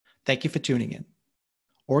Thank you for tuning in.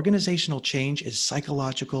 Organizational change is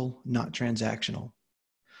psychological, not transactional.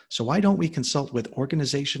 So why don't we consult with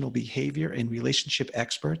organizational behavior and relationship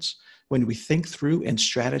experts when we think through and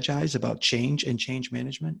strategize about change and change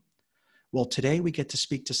management? Well, today we get to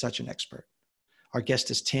speak to such an expert. Our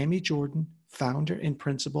guest is Tammy Jordan, founder and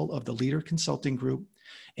principal of the Leader Consulting Group,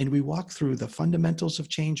 and we walk through the fundamentals of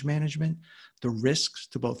change management, the risks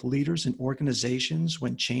to both leaders and organizations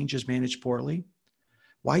when change is managed poorly,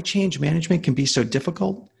 why change management can be so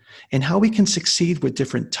difficult, and how we can succeed with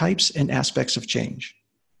different types and aspects of change.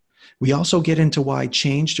 We also get into why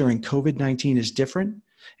change during COVID-19 is different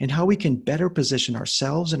and how we can better position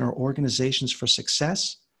ourselves and our organizations for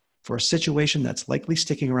success for a situation that's likely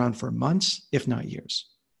sticking around for months, if not years.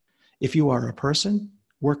 If you are a person,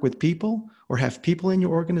 work with people, or have people in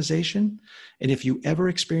your organization, and if you ever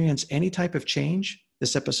experience any type of change,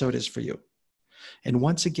 this episode is for you. And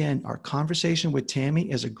once again, our conversation with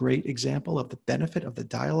Tammy is a great example of the benefit of the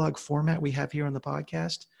dialogue format we have here on the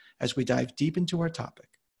podcast as we dive deep into our topic.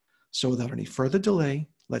 So without any further delay,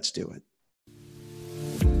 let's do it.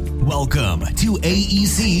 Welcome to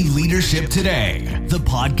AEC Leadership Today, the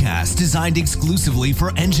podcast designed exclusively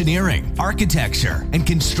for engineering, architecture, and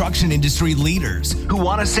construction industry leaders who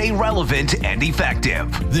want to stay relevant and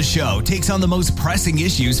effective. The show takes on the most pressing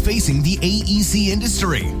issues facing the AEC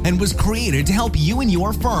industry and was created to help you and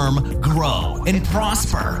your firm grow and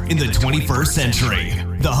prosper in the 21st century.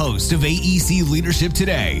 The host of AEC Leadership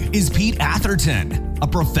Today is Pete Atherton, a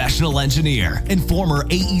professional engineer and former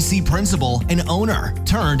AEC principal and owner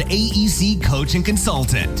turned AEC coach and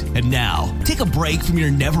consultant. And now, take a break from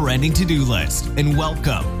your never-ending to-do list and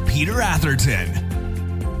welcome Peter Atherton.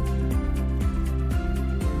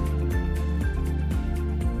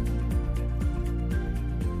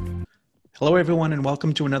 Hello, everyone, and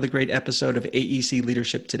welcome to another great episode of AEC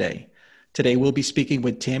Leadership Today. Today, we'll be speaking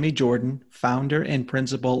with Tammy Jordan, founder and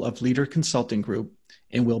principal of Leader Consulting Group,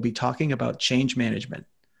 and we'll be talking about change management.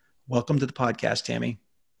 Welcome to the podcast, Tammy.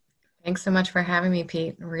 Thanks so much for having me,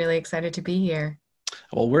 Pete. I'm really excited to be here.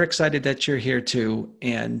 Well, we're excited that you're here too.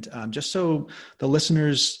 And just so the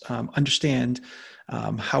listeners understand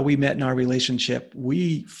how we met in our relationship,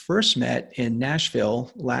 we first met in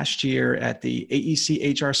Nashville last year at the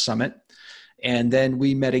AEC HR Summit. And then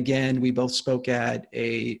we met again. We both spoke at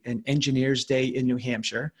an Engineers Day in New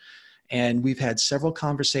Hampshire. And we've had several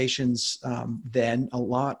conversations then, a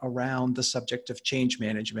lot around the subject of change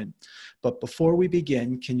management. But before we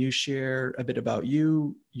begin, can you share a bit about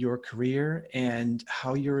you, your career, and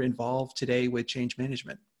how you're involved today with change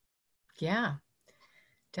management? Yeah,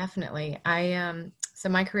 definitely. So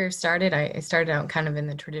my career started, I started out kind of in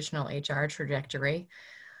the traditional HR trajectory,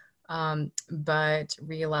 but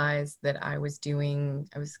realized that I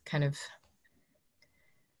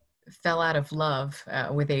fell out of love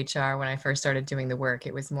with HR when I first started doing the work.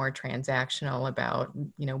 It was more transactional about,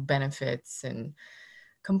 benefits and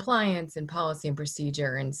compliance and policy and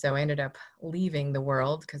procedure. And so I ended up leaving the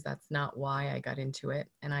world because that's not why I got into it.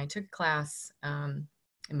 And I took a class in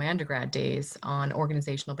my undergrad days on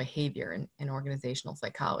organizational behavior and organizational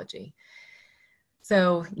psychology.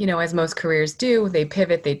 So, as most careers do, they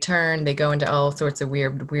pivot, they turn, they go into all sorts of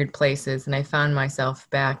weird places. And I found myself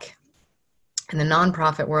back in the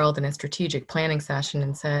nonprofit world in a strategic planning session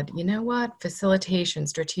and said, you know what, facilitation,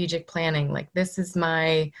 strategic planning, this is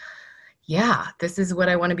what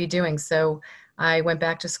I want to be doing. So I went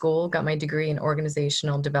back to school, got my degree in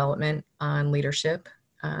organizational development on leadership,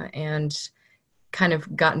 and kind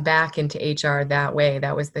of gotten back into HR that way.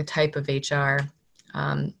 That was the type of HR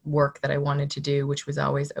work that I wanted to do, which was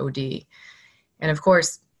always OD. And of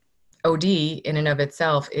course, OD in and of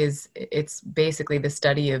itself it's basically the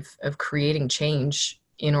study of creating change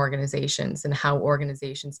in organizations and how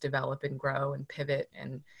organizations develop and grow and pivot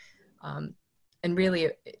and really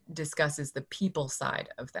it discusses the people side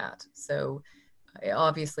of that. So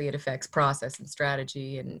obviously it affects process and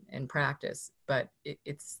strategy and practice, but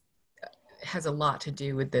it has a lot to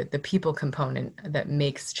do with the people component that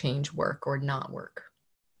makes change work or not work.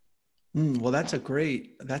 Well, that's a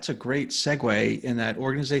great segue in that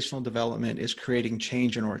organizational development is creating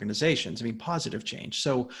change in organizations. Positive change.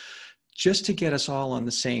 So just to get us all on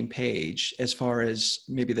the same page, as far as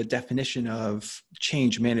maybe the definition of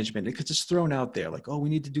change management, because it's thrown out there we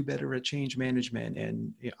need to do better at change management.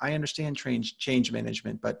 And I understand change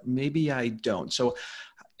management, but maybe I don't. So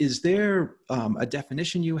is there a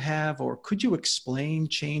definition you have, or could you explain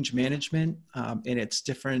change management in its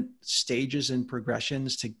different stages and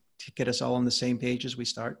progressions to get us all on the same page as we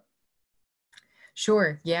start?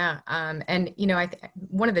 Sure. Yeah. And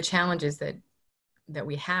one of the challenges that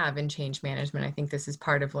we have in change management, I think this is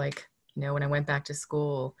part of When I went back to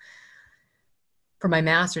school for my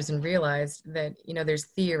master's and realized that, there's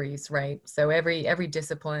theories, right? So every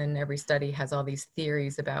discipline, every study has all these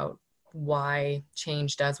theories about why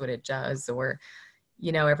change does what it does, or,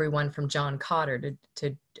 everyone from John Cotter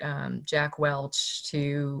to Jack Welch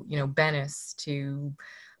to, Bennis to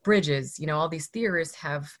Bridges, all these theorists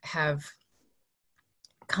have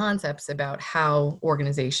concepts about how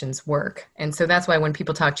organizations work. And so that's why when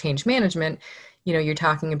people talk change management, you're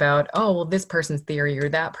talking about, oh, well, this person's theory or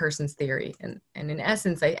that person's theory. And in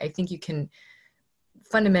essence, I think you can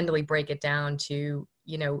fundamentally break it down to,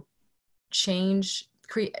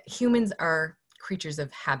 humans are creatures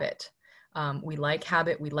of habit. We like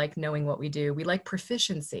habit. We like knowing what we do. We like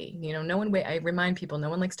proficiency. I remind people, no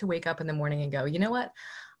one likes to wake up in the morning and go, you know what?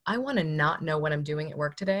 I want to not know what I'm doing at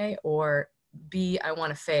work today, or B, I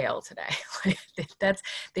want to fail today.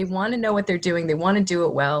 They want to know what they're doing. They want to do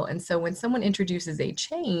it well. And so when someone introduces a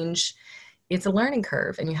change, it's a learning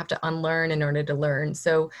curve, and you have to unlearn in order to learn.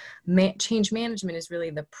 So change management is really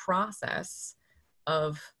the process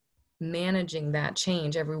of managing that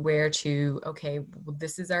change everywhere to, okay, well,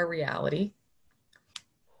 this is our reality.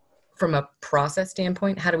 From a process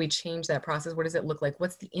standpoint, how do we change that process? What does it look like?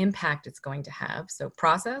 What's the impact it's going to have? So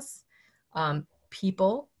process,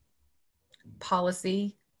 people,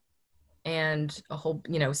 policy, and a whole,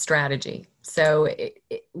 strategy. So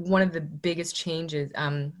one of the biggest changes,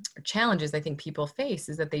 challenges I think people face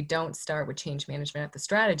is that they don't start with change management at the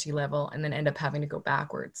strategy level and then end up having to go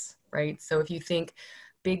backwards, right? So if you think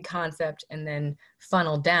big concept and then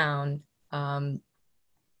funnel down,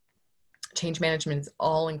 change management is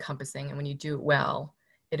all encompassing. And when you do it well,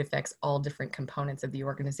 it affects all different components of the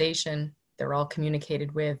organization. They're all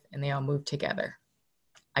communicated with, and they all move together,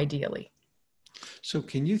 ideally. So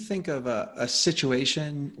can you think of a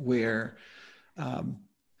situation where, I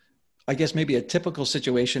guess maybe a typical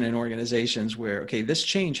situation in organizations where, okay, this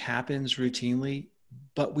change happens routinely,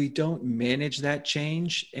 but we don't manage that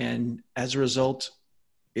change. And as a result,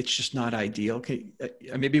 it's just not ideal.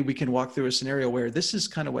 Maybe we can walk through a scenario where this is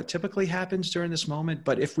kind of what typically happens during this moment,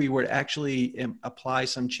 but if we were to actually apply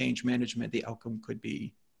some change management, the outcome could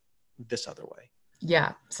be this other way.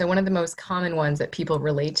 Yeah. So one of the most common ones that people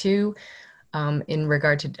relate to in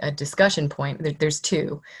regard to a discussion point, there's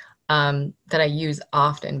two that I use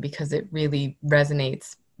often because it really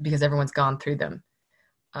resonates because everyone's gone through them.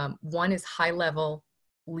 One is high-level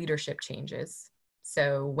leadership changes.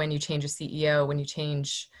 So when you change a CEO, when you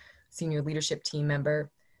change senior leadership team member,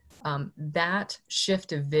 that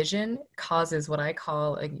shift of vision causes what I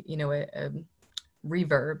call a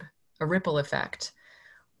reverb, a ripple effect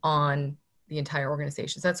on the entire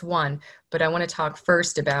organization. So that's one. But I want to talk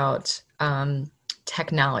first about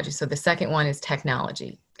technology. So the second one is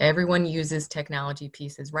technology. Everyone uses technology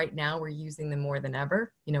pieces. Right now, we're using them more than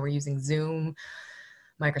ever. We're using Zoom,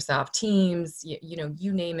 Microsoft Teams,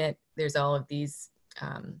 you name it. There's all of these,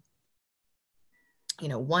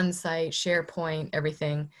 OneSite, SharePoint,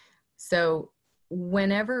 everything. So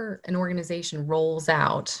whenever an organization rolls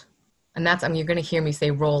out, and you're going to hear me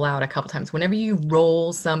say roll out a couple times. Whenever you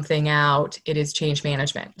roll something out, it is change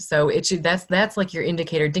management. So that's like your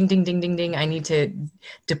indicator. Ding, ding, ding, ding, ding. I need to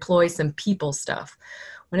deploy some people stuff.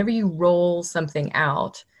 Whenever you roll something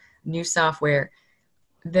out, new software,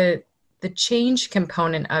 the change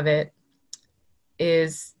component of it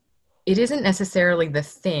isn't necessarily the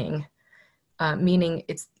thing, meaning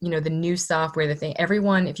it's, the new software, the thing.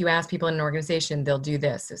 Everyone, if you ask people in an organization, they'll do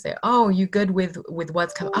this. They'll say, oh, you good with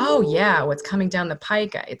what's coming? Oh yeah, what's coming down the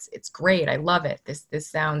pike? It's great. I love it. This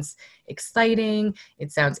sounds exciting.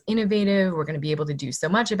 It sounds innovative. We're going to be able to do so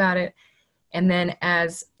much about it. And then,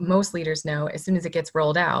 as most leaders know, as soon as it gets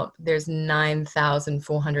rolled out, there's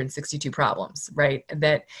 9,462 problems, right?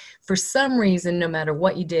 That for some reason, no matter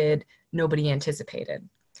what you did, nobody anticipated.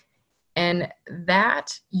 And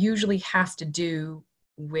that usually has to do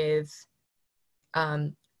with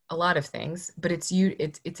a lot of things, but it's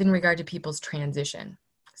in regard to people's transition.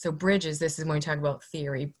 So Bridges, this is when we talk about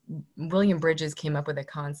theory. William Bridges came up with a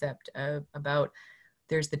concept about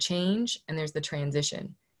there's the change and there's the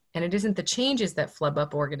transition. And it isn't the changes that flub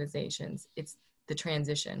up organizations, it's the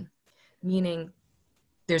transition. Meaning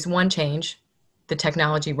there's one change, the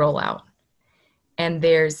technology rollout, and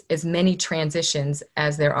there's as many transitions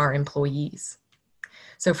as there are employees.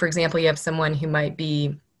 So for example, you have someone who might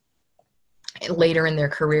be later in their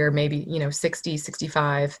career, maybe, 60,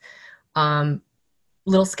 65,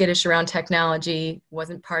 little skittish around technology,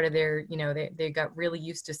 wasn't part of their, they got really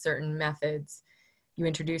used to certain methods. You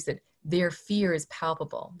introduce it. Their fear is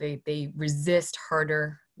palpable. They resist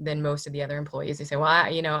harder than most of the other employees. They say,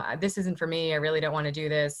 well, this isn't for me. I really don't want to do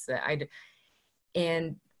this.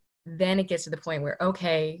 And then it gets to the point where,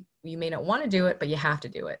 okay, you may not want to do it, but you have to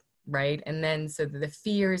do it. Right. And then so the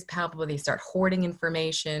fear is palpable. They start hoarding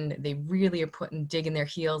information. They really are digging their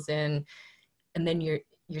heels in. And then you're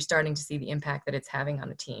starting to see the impact that it's having on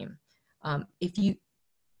the team. If you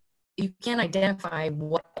can't identify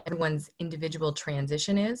what everyone's individual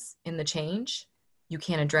transition is in the change, you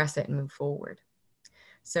can't address it and move forward.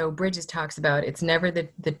 So Bridges talks about it's never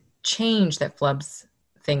the change that flubs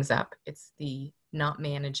things up. It's the not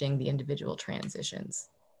managing the individual transitions.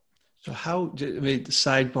 So how,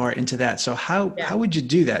 sidebar into that. So how would you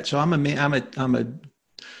do that? So I'm a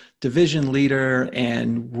division leader,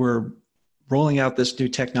 and we're rolling out this new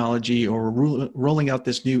technology, or rolling out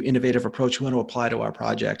this new innovative approach we want to apply to our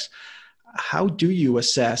projects. How do you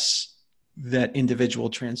assess that individual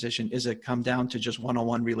transition? Is it come down to just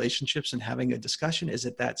one-on-one relationships and having a discussion? Is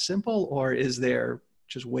it that simple, or is there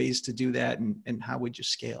just ways to do that? And how would you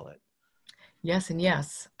scale it? Yes and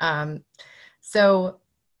yes. So,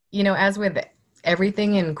 as with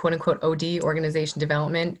everything in quote unquote OD, organization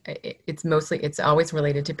development, it's always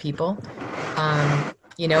related to people.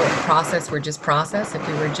 Process, we're just process. If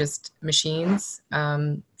we were just machines,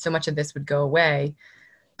 so much of this would go away.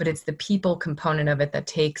 But it's the people component of it that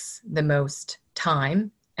takes the most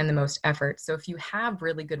time and the most effort. So if you have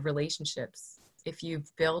really good relationships, if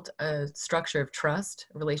you've built a structure of trust,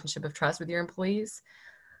 a relationship of trust with your employees,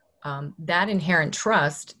 that inherent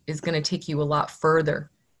trust is going to take you a lot further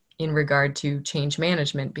in regard to change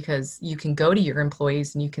management, because you can go to your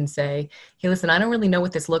employees and you can say, hey, listen, I don't really know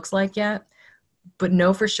what this looks like yet, but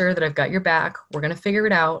know for sure that I've got your back. We're going to figure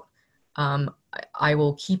it out. I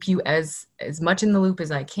will keep you as much in the loop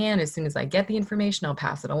as I can. As soon as I get the information, I'll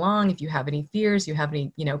pass it along. If you have any fears, you have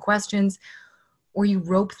any, questions, or you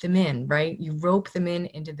rope them in, right? You rope them in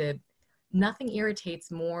into nothing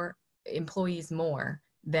irritates more employees more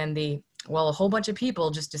than a whole bunch of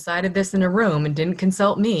people just decided this in a room and didn't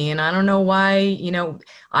consult me. And I don't know why,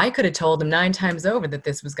 I could have told them 9 times over that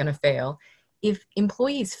this was going to fail. If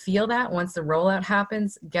employees feel that once the rollout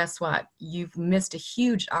happens, guess what? You've missed a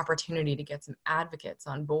huge opportunity to get some advocates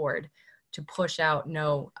on board to push out,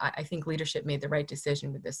 no, I think leadership made the right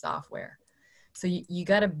decision with this software. So you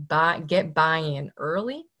got to get buy-in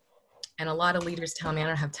early. And a lot of leaders tell me, I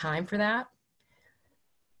don't have time for that.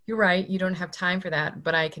 You're right, you don't have time for that.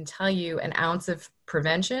 But I can tell you an ounce of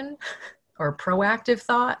prevention or proactive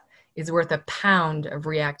thought is worth a pound of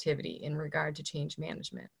reactivity in regard to change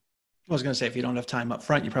management. I was going to say, if you don't have time up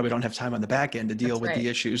front, you probably don't have time on the back end to deal with the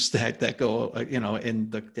issues that go, in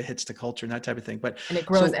the hits to culture and that type of thing. And it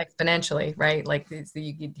grows exponentially, right? Like so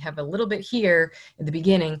you have a little bit here in the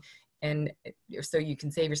beginning, and so you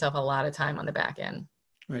can save yourself a lot of time on the back end.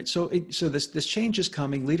 Right. So this change is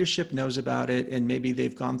coming. Leadership knows about it, and maybe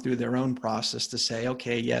they've gone through their own process to say,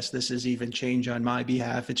 okay, yes, this is even change on my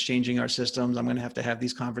behalf. It's changing our systems. I'm going to have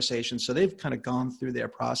these conversations. So they've kind of gone through their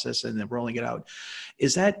process and they're rolling it out.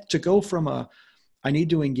 Is that to go from I need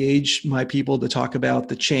to engage my people to talk about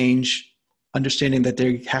the change, understanding that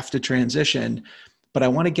they have to transition, but I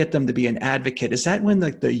want to get them to be an advocate. Is that when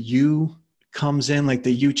the you comes in, like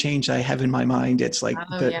the you change I have in my mind? It's like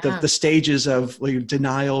the stages of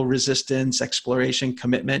denial, resistance, exploration,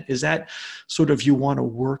 commitment. Is that sort of, you want to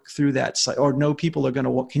work through that, or no, people are going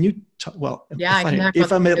to can you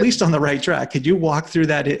if I'm at least on the right track, could you walk through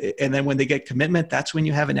that? And then when they get commitment, that's when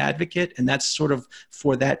you have an advocate, and that's sort of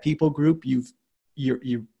for that people group,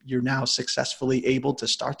 you're now successfully able to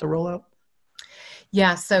start the rollout.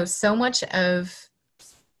 Yeah. So much of,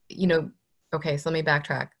 okay, so let me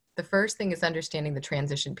backtrack. The first thing is understanding the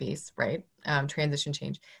transition piece, right? Transition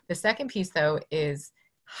change. The second piece, though, is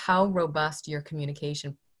how robust your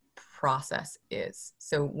communication process is.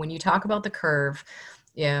 So when you talk about the curve,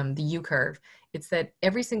 the U curve, it's that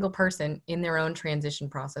every single person in their own transition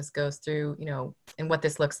process goes through, and what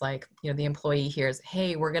this looks like. The employee hears,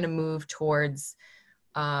 hey, we're going to move towards,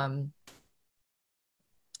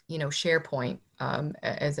 SharePoint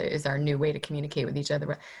as our new way to communicate with each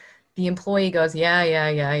other. The employee goes,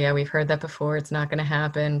 yeah, we've heard that before. It's not going to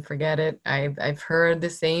happen. Forget it. I've heard the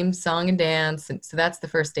same song and dance. And so that's the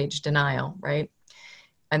first stage, denial, right?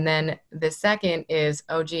 And then the second is,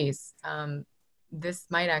 oh, geez, this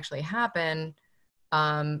might actually happen.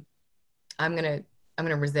 I'm going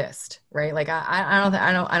to resist, right? Like,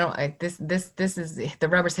 this is, the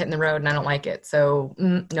rubber's hitting the road and I don't like it. So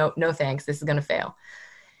no, thanks. This is going to fail.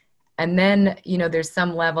 And then, there's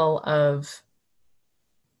some level of,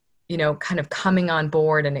 kind of coming on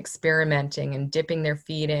board and experimenting and dipping their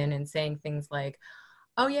feet in and saying things like,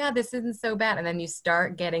 oh yeah, this isn't so bad. And then you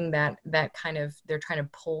start getting that kind of, they're trying to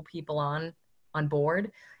pull people on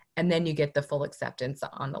board. And then you get the full acceptance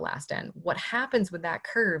on the last end. What happens with that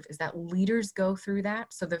curve is that leaders go through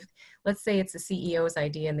that. So let's say it's the CEO's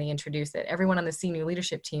idea and they introduce it. Everyone on the senior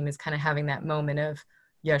leadership team is kind of having that moment of,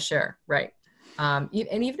 yeah, sure, right. And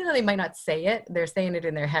even though they might not say it, they're saying it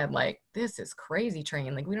in their head, like, this is crazy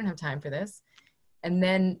train. Like, we don't have time for this. And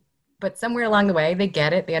then, but somewhere along the way, they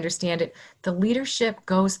get it, they understand it. The leadership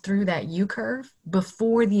goes through that U curve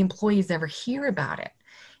before the employees ever hear about it.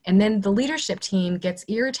 And then the leadership team gets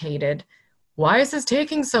irritated. Why is this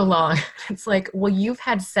taking so long? It's like, well, you've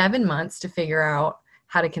had 7 months to figure out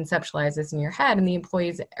how to conceptualize this in your head. And the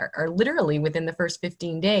employees are literally within the first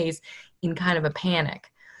 15 days in kind of a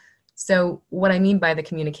panic. So what I mean by the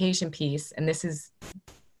communication piece, and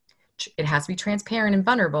it has to be transparent and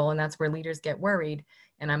vulnerable. And that's where leaders get worried.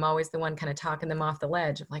 And I'm always the one kind of talking them off the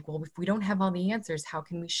ledge of like, well, if we don't have all the answers, how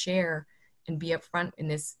can we share and be upfront in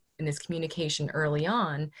this communication early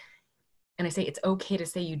on? And I say, it's okay to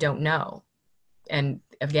say you don't know. And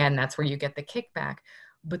again, that's where you get the kickback.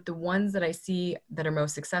 But the ones that I see that are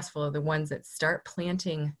most successful are the ones that start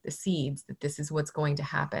planting the seeds that this is what's going to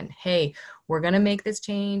happen. Hey, we're going to make this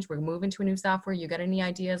change. We're moving to a new software. You got any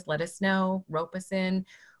ideas? Let us know, rope us in.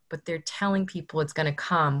 But they're telling people it's going to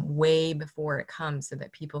come way before it comes so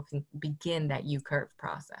that people can begin that U-curve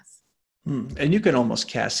process. And you can almost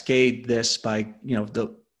cascade this by,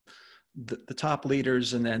 the top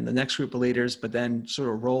leaders and then the next group of leaders, but then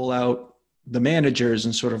sort of roll out the managers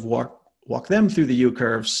and sort of walk them through the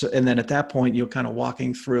U-curves. And then at that point, you're kind of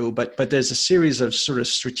walking through, but there's a series of sort of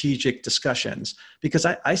strategic discussions, because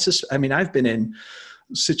I've been in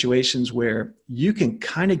situations where you can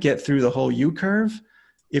kind of get through the whole U-curve.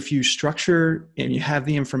 If you structure and you have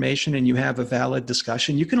the information and you have a valid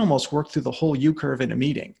discussion, you can almost work through the whole U-curve in a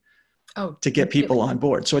meeting. To get people on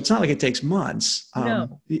board. So it's not like it takes months,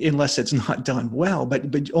 unless it's not done well,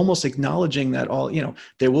 but almost acknowledging that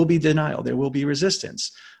there will be denial, there will be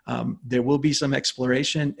resistance, there will be some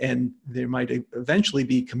exploration, and there might eventually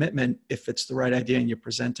be commitment if it's the right idea and you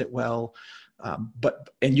present it well.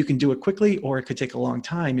 And you can do it quickly, or it could take a long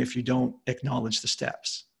time if you don't acknowledge the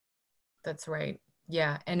steps. That's right.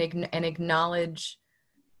 Yeah. And acknowledge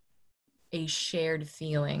a shared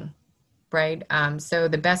feeling. Right. So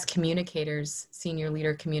the best communicators, senior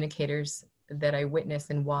leader communicators that I witness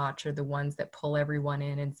and watch are the ones that pull everyone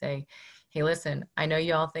in and say, hey, listen, I know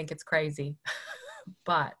you all think it's crazy,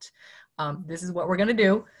 but this is what we're going to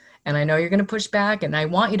do. And I know you're going to push back, and I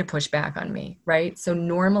want you to push back on me. Right. So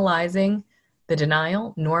normalizing the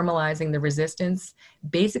denial, normalizing the resistance,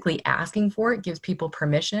 basically asking for it gives people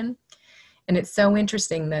permission. And it's so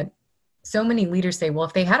interesting that so many leaders say, well,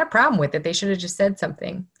 if they had a problem with it, they should have just said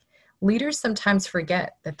something. Leaders sometimes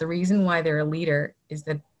forget that the reason why they're a leader is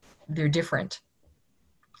that they're different.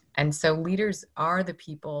 And so leaders are the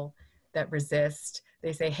people that resist.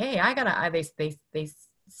 They say, hey, they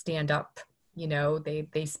stand up,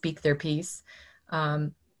 they speak their piece.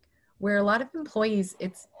 Where a lot of employees,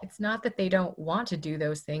 it's not that they don't want to do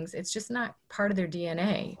those things. It's just not part of their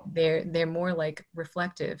DNA. They're more like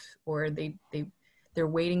reflective, or they're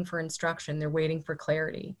waiting for instruction. They're waiting for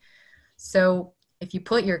clarity. So if you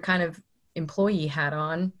put your kind of employee hat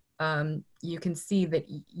on, you can see that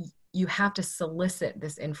you have to solicit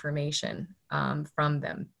this information from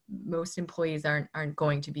them. Most employees aren't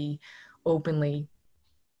going to be openly,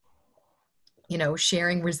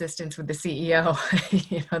 sharing resistance with the CEO.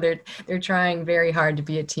 They're trying very hard to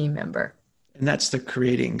be a team member. And that's the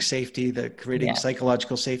creating safety,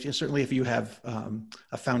 psychological safety. Certainly if you have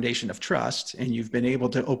a foundation of trust and you've been able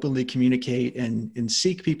to openly communicate and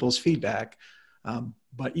seek people's feedback,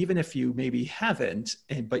 but even if you maybe haven't,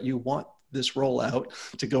 but you want this rollout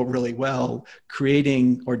to go really well,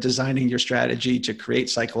 creating or designing your strategy to create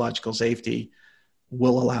psychological safety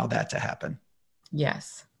will allow that to happen.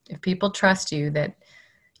 Yes. If people trust you that,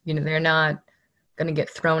 they're not going to get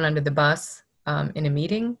thrown under the bus in a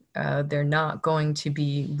meeting, they're not going to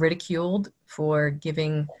be ridiculed for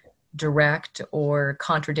giving direct or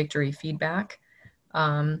contradictory feedback,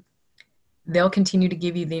 they'll continue to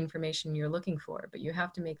give you the information you're looking for, but you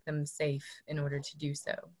have to make them safe in order to do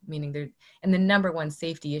so. And the number one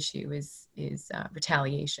safety issue is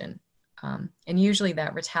retaliation. And usually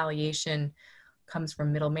that retaliation comes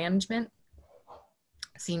from middle management.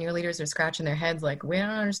 Senior leaders are scratching their heads like, we don't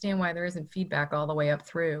understand why there isn't feedback all the way up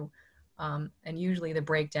through. And usually the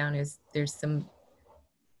breakdown is there's some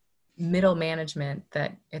middle management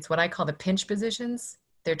that it's what I call the pinch positions.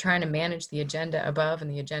 They're trying to manage the agenda above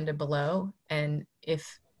and the agenda below. And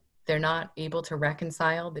if they're not able to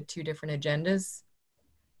reconcile the two different agendas,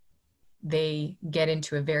 they get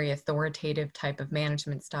into a very authoritative type of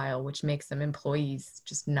management style, which makes them employees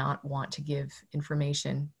just not want to give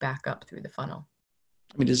information back up through the funnel.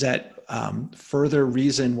 I mean, does that further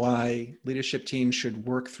reason why leadership teams should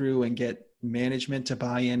work through and get management to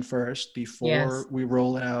buy in first before we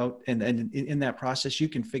roll it out? And in that process, you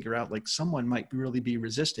can figure out like someone might really be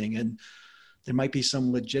resisting, and there might be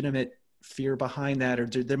some legitimate fear behind that, or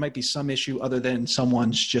there might be some issue other than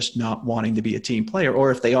someone's just not wanting to be a team player.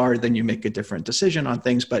 Or if they are, then you make a different decision on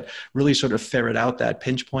things, but really sort of ferret out that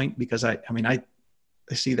pinch point, because I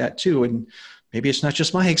see that too. And maybe it's not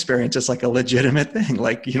just my experience. It's like a legitimate thing,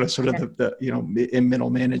 like, sort of the in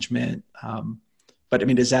middle management. But I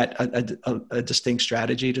mean, is that a distinct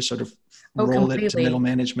strategy to sort of roll completely. It to middle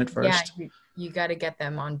management first? Yeah, you got to get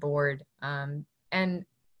them on board, and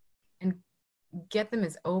get them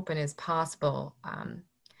as open as possible.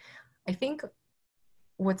 I think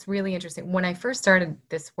what's really interesting, when I first started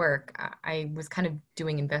this work, I was kind of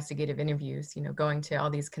doing investigative interviews, going to all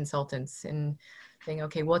these consultants and saying,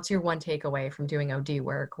 okay, what's your one takeaway from doing OD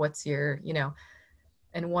work? What's your,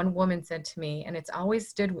 and one woman said to me, and it's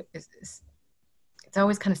always kind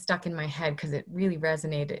of stuck in my head because it really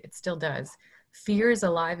resonated. It still does. Fear is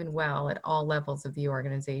alive and well at all levels of the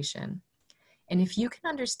organization. And if you can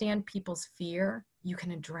understand people's fear, you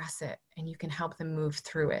can address it and you can help them move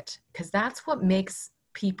through it, because that's what makes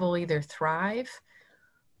people either thrive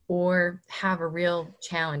or have a real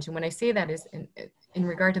challenge. And when I say that is in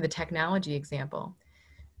regard to the technology example,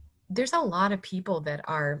 there's a lot of people that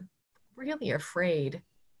are really afraid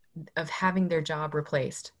of having their job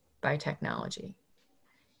replaced by technology.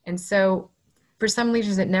 And so for some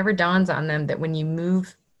leaders, it never dawns on them that when you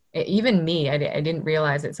move, even me, I didn't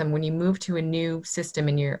realize it. So when you move to a new system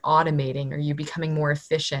and you're automating or you're becoming more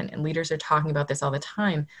efficient, and leaders are talking about this all the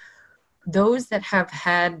time, those that have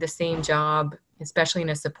had the same job, especially in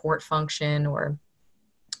a support function, or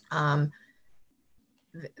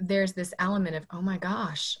there's this element of, oh my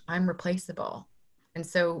gosh, I'm replaceable. And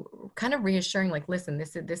so kind of reassuring, like, listen,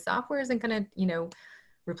 this software isn't going to,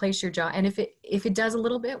 replace your job. And if it does a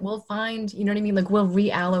little bit, we'll find, you know what I mean? Like, we'll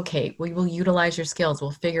reallocate, we will utilize your skills.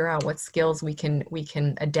 We'll figure out what skills we can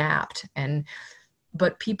adapt.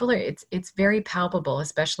 But people it's very palpable,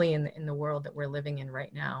 especially in the world that we're living in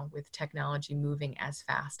right now, with technology moving as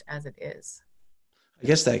fast as it is. I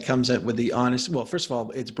guess that comes up with the honest, well, first of all,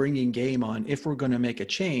 it's bringing game on. If we're going to make a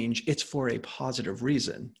change, it's for a positive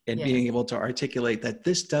reason, and being able to articulate that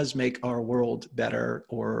this does make our world better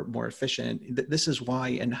or more efficient. This is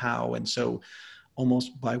why and how. And so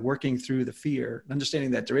almost by working through the fear, understanding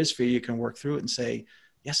that there is fear, you can work through it and say,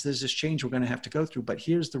 yes, there's this change we're going to have to go through, but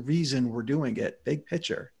here's the reason we're doing it. Big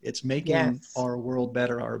picture. It's making our world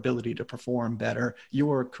better, our ability to perform better,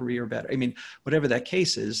 your career better. I mean, whatever that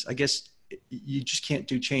case is, I guess you just can't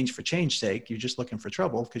do change for change's sake. You're just looking for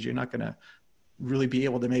trouble, because you're not going to really be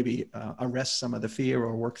able to maybe arrest some of the fear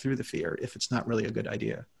or work through the fear if it's not really a good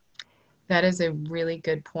idea. That is a really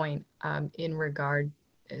good point in regard,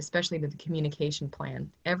 especially to the communication plan.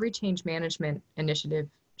 Every change management initiative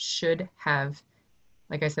should have,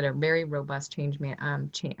 like I said, a very robust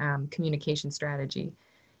communication strategy.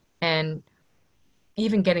 And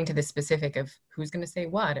even getting to the specific of who's going to say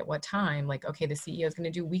what at what time, like, okay, the CEO is going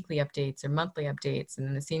to do weekly updates or monthly updates, and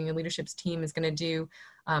then the senior leadership's team is going to do,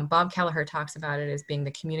 Bob Kelleher talks about it as being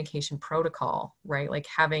the communication protocol, right? Like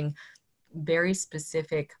having very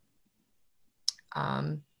specific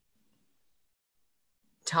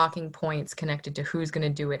talking points connected to who's going to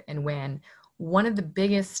do it and when. One of the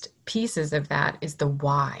biggest pieces of that is the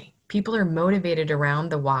why. People are motivated around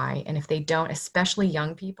the why. And if they don't, especially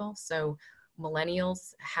young people, so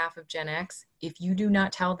millennials, half of Gen X, if you do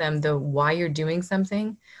not tell them the why you're doing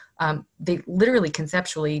something, they literally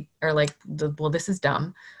conceptually are like, well, this is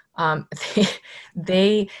dumb.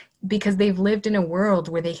 Because they've lived in a world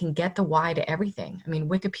where they can get the why to everything. I mean,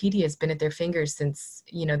 Wikipedia has been at their fingers since,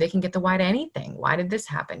 they can get the why to anything. Why did this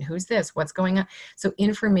happen? Who's this? What's going on? So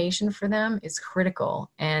information for them is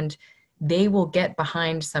critical, and they will get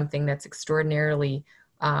behind something that's extraordinarily,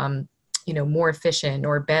 more efficient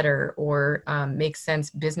or better or makes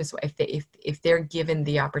sense business if they're given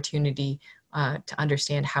the opportunity to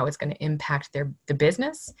understand how it's going to impact the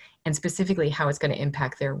business, and specifically how it's going to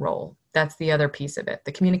impact their role. That's the other piece of it.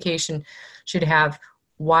 The communication should have,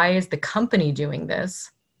 why is the company doing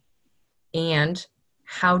this? And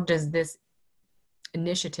how does this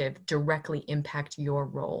initiative directly impact your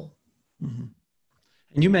role? Mm-hmm.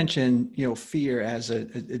 And you mentioned, fear as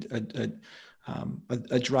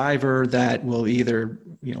a driver that will either,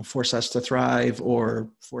 force us to thrive or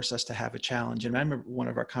force us to have a challenge. And I remember one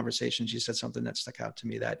of our conversations, you said something that stuck out to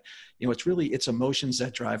me that, it's emotions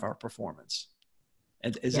that drive our performance.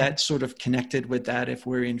 And is that sort of connected with that? If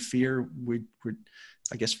we're in fear,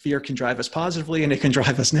 I guess fear can drive us positively and it can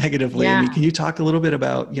drive us negatively. Yeah. I mean, can you talk a little bit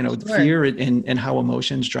about, Sure. fear and how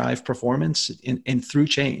emotions drive performance and through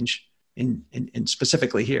change in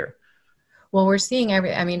specifically here? Well, we're seeing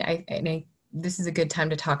this is a good time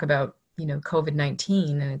to talk about,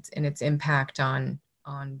 COVID-19 and its impact on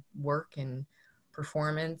work and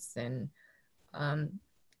performance. And,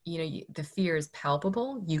 the fear is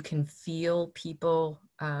palpable. You can feel people,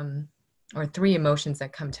 or three emotions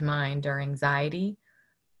that come to mind are anxiety,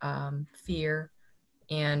 fear,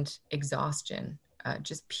 and exhaustion.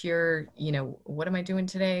 Just pure, what am I doing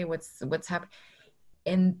today? What's happening?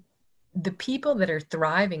 And the people that are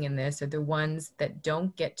thriving in this are the ones that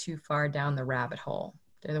don't get too far down the rabbit hole.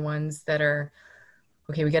 They're the ones that are,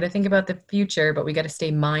 okay, we got to think about the future, but we got to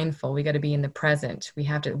stay mindful. We got to be in the present. We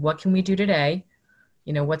have to, what can we do today?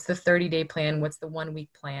 What's the 30-day plan? What's the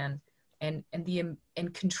 1-week plan? And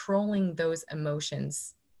controlling those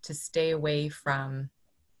emotions to stay away from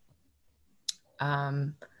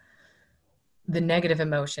the negative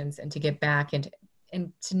emotions and to get back into,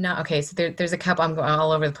 and to not, okay, so there's a couple, I'm going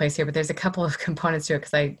all over the place here, but there's a couple of components to it,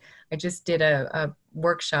 because I just did a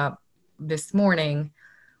workshop this morning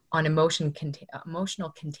on emotional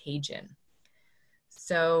contagion.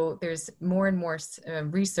 So there's more and more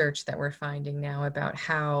research that we're finding now about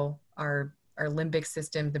how our limbic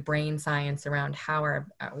system, the brain science around how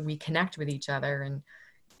we connect with each other,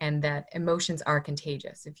 and that emotions are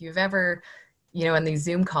contagious. If you've ever, in these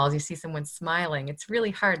Zoom calls, you see someone smiling, it's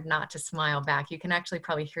really hard not to smile back. You can actually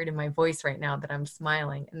probably hear it in my voice right now that I'm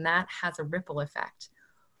smiling, and that has a ripple effect.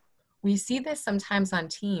 We see this sometimes on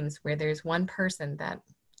teams where there's one person that,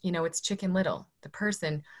 it's Chicken Little. The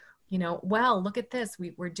person, well, look at this,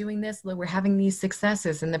 we're doing this, we're having these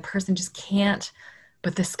successes, and the person just can't,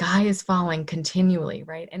 but the sky is falling continually,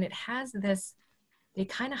 right? And it has this, they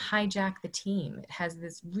kind of hijack the team. It has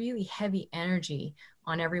this really heavy energy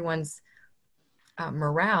on everyone's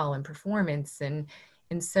morale and performance. And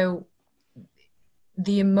so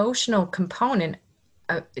the emotional component,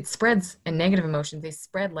 it spreads, and negative emotions, they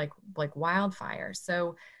spread like wildfire.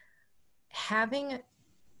 So having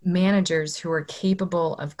managers who are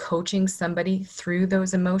capable of coaching somebody through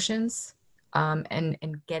those emotions, and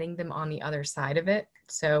getting them on the other side of it.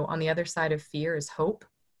 So on the other side of fear is hope.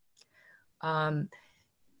 And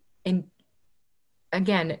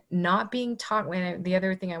again, not being the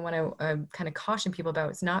other thing I want to kind of caution people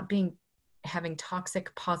about is having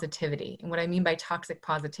toxic positivity. And what I mean by toxic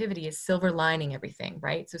positivity is silver lining everything,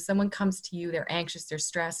 right? So someone comes to you, they're anxious, they're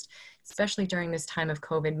stressed, especially during this time of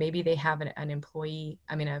COVID. Maybe they have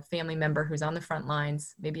a family member who's on the front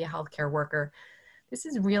lines, maybe a healthcare worker. This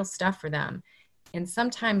is real stuff for them. And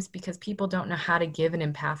sometimes because people don't know how to give an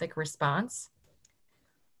empathic response,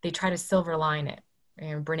 they try to silver line it.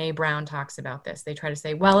 And Brene Brown talks about this. They try to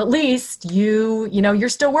say, well, at least you're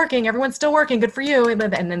still working. Everyone's still working. Good for you. And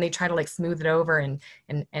then they try to smooth it over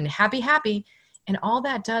and happy. And all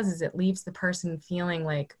that does is it leaves the person feeling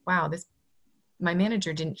like, wow, my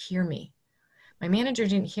manager didn't hear me. My manager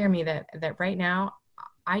didn't hear me that right now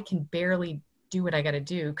I can barely do what I got to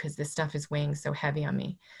do because this stuff is weighing so heavy on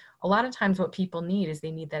me. A lot of times what people need is they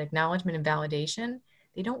need that acknowledgement and validation.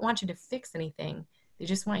 They don't want you to fix anything. They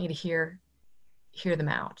just want you to hear them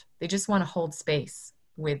out. They just want to hold space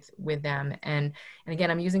with them. And again,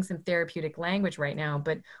 I'm using some therapeutic language right now,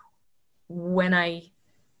 but when I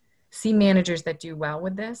see managers that do well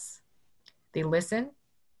with this, they listen,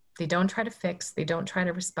 they don't try to fix, they don't try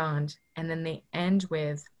to respond. And then they end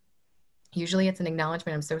with, usually it's an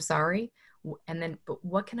acknowledgement, I'm so sorry. And then, but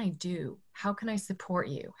what can I do? How can I support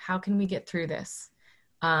you? How can we get through this?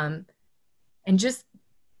 And just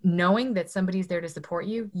knowing that somebody's there to support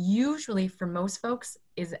you, usually for most folks,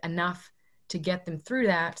 is enough to get them through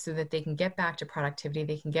that so that they can get back to productivity,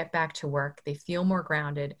 they can get back to work, they feel more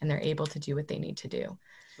grounded, and they're able to do what they need to do.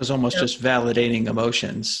 It's almost just validating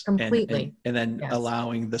emotions completely. And then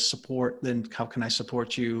allowing the support, then how can I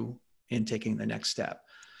support you in taking the next step?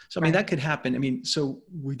 So, I mean, that could happen. I mean, so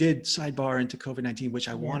we did sidebar into COVID-19, which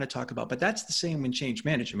I want to talk about, but that's the same in change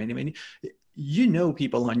management. I mean,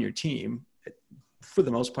 people on your team, for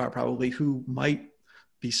the most part, probably, who might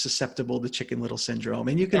be susceptible to Chicken Little syndrome.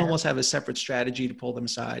 And you can almost have a separate strategy to pull them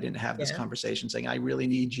aside and have this conversation saying, I really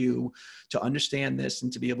need you to understand this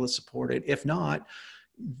and to be able to support it. If not,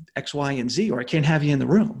 X, Y, and Z, or I can't have you in the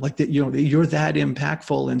room. Like that, you're that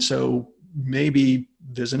impactful. And so maybe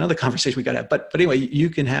there's another conversation we got to have. But anyway, you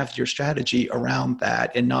can have your strategy around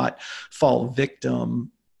that and not fall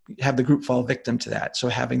victim, have the group fall victim to that. So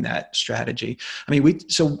having that strategy. I mean,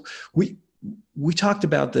 we talked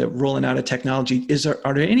about the rolling out of technology.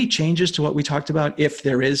 Are there any changes to what we talked about if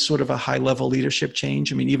there is sort of a high level leadership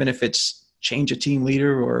change? I mean, even if it's change a team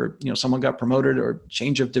leader, or someone got promoted, or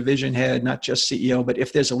change of division head, not just CEO, but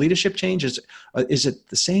if there's a leadership change, is it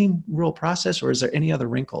the same real process, or is there any other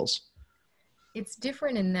wrinkles? It's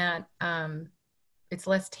different in that it's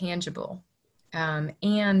less tangible,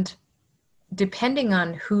 and depending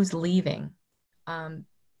on who's leaving.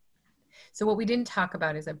 So what we didn't talk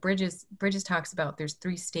about is that Bridges talks about there's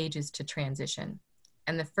 3 stages to transition.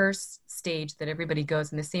 And the first stage that everybody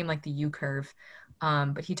goes in, the same like the U curve,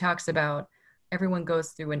 but he talks about everyone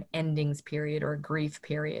goes through an endings period or a grief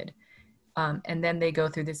period. And then they go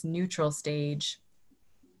through this neutral stage,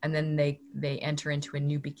 and then they enter into a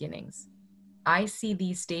new beginnings. I see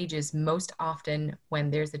these stages most often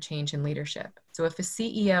when there's a change in leadership. So if a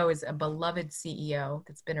CEO is a beloved CEO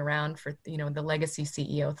that's been around for, the legacy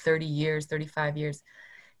CEO, 30 years, 35 years,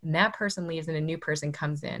 and that person leaves and a new person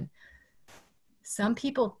comes in, some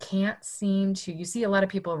people can't seem to, you see a lot of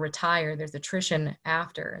people retire, there's attrition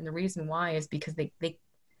after. And the reason why is because they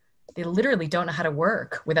literally don't know how to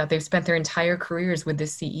work without, they've spent their entire careers with the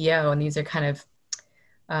CEO. And these are kind of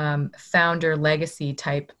founder legacy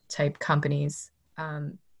type companies,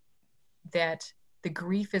 that the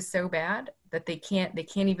grief is so bad that they can't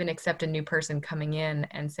even accept a new person coming in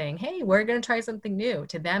and saying, hey, we're going to try something new.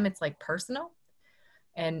 To them, it's like personal.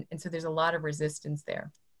 And so there's a lot of resistance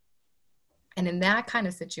there. And in that kind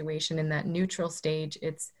of situation, in that neutral stage,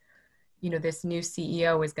 it's, this new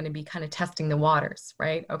CEO is going to be kind of testing the waters,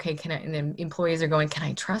 right? Okay, and then employees are going, can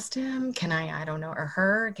I trust him? Can I don't know, or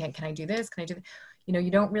her? Can I do this? Can I do that?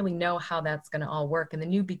 You don't really know how that's going to all work. And the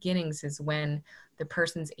new beginnings is when the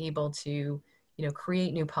person's able to,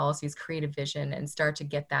 create new policies, create a vision, and start to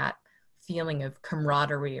get that feeling of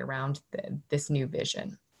camaraderie around this new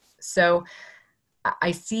vision. So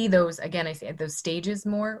I see those, again, I see those stages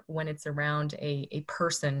more when it's around a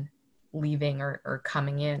person leaving or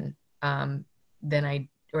coming in, or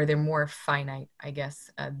they're more finite, I guess,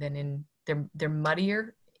 than in, they're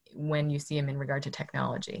muddier when you see them in regard to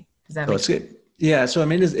technology. Does that make sense? Yeah. So, I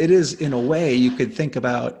mean, it is in a way you could think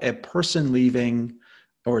about a person leaving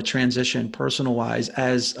or a transition personal wise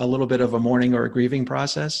as a little bit of a mourning or a grieving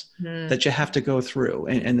process that you have to go through.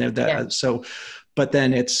 So, but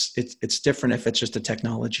then it's different if it's just a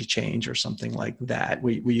technology change or something like that,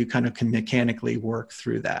 where you kind of can mechanically work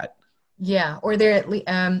through that. Yeah. Or they're at least,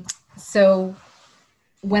 so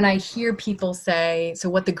when I hear people say, so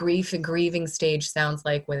what the grief and grieving stage sounds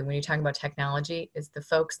like when you're talking about technology is the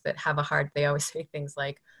folks that have they always say things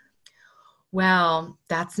like, well,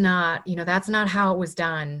 that's not how it was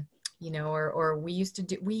done, or we used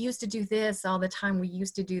to do this all the time. We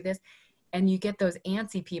used to do this. And you get those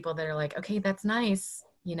antsy people that are like, okay, that's nice,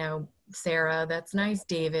 Sarah, that's nice,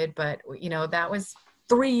 David, but that was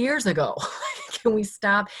 3 years ago. Can we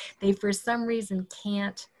stop? They, for some reason,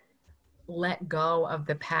 can't let go of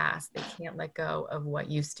the past. They can't let go of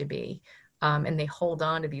what used to be. And they hold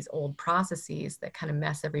on to these old processes that kind of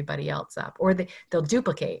mess everybody else up, or they'll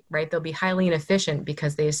duplicate, right? They'll be highly inefficient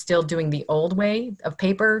because they're still doing the old way of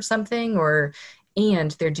paper or something,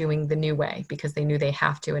 and they're doing the new way because they knew they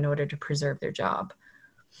have to in order to preserve their job.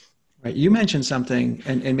 Right. You mentioned something,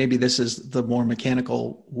 and maybe this is the more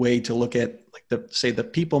mechanical way to look at, like, the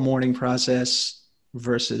people mourning process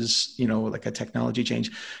versus, like a technology change.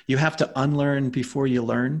 You have to unlearn before you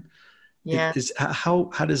learn. Yeah.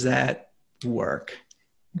 How does that work?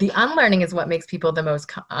 The unlearning is what makes people the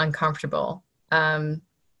most uncomfortable,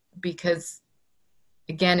 because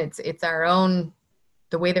again, it's our own,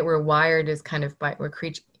 the way that we're wired is kind of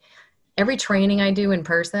every training I do in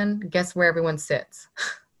person, guess where everyone sits?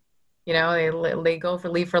 They go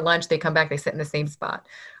leave for lunch, they come back, they sit in the same spot.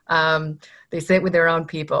 They sit with their own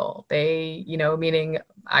people. They, meaning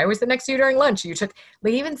I was the next to you during lunch.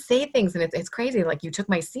 They even say things, and it's crazy. Like, you took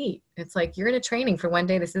my seat. It's like, you're in a training for one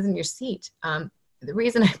day. This isn't your seat. The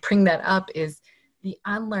reason I bring that up is the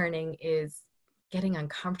unlearning is getting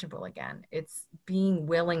uncomfortable again. It's being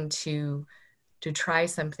willing to try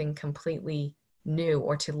something completely new,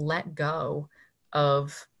 or to let go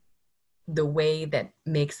of the way that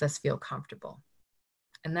makes us feel comfortable.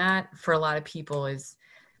 And that, for a lot of people, is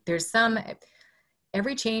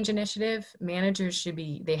every change initiative, managers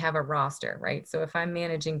they have a roster, right? So if I'm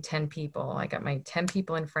managing 10 people, I got my 10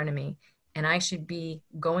 people in front of me, and I should be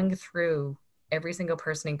going through every single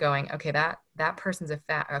person and going, okay, that person's a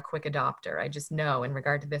quick adopter. I just know in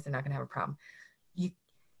regard to this, they're not going to have a problem.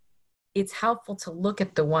 it's helpful to look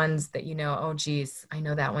at the ones that, oh geez, I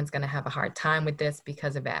know that one's going to have a hard time with this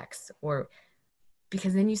because of X, or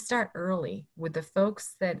because then you start early with the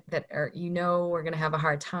folks that are, are going to have a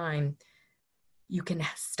hard time. You can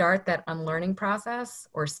start that unlearning process,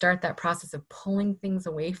 or start that process of pulling things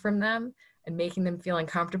away from them and making them feel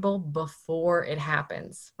uncomfortable before it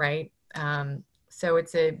happens, right? So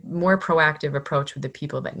it's a more proactive approach with the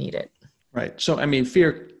people that need it. Right. So, I mean,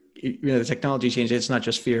 fear, the technology change, it's not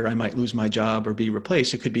just fear, I might lose my job or be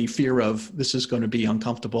replaced. It could be fear of this is going to be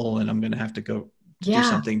uncomfortable and I'm going to have to go to do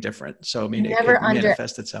something different. So, I mean, it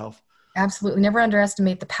manifests itself. Absolutely. Never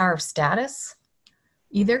underestimate the power of status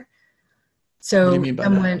either. So, what do you mean by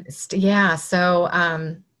that?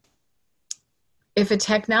 So, if a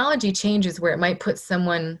technology changes where it might put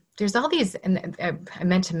someone, there's all these, and I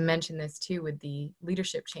meant to mention this too with the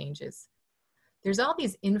leadership changes. There's all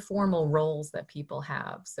these informal roles that people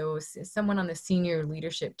have. So someone on the senior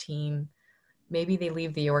leadership team, maybe they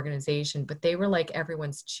leave the organization, but they were like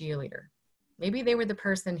everyone's cheerleader. Maybe they were the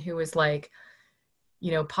person who was like,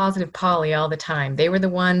 positive Polly all the time. They were the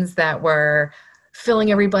ones that were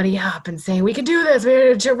filling everybody up and saying, we can do this,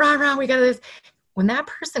 we got this. When that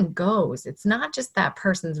person goes, it's not just that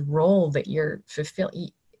person's role that you're fulfilling.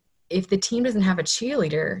 If the team doesn't have a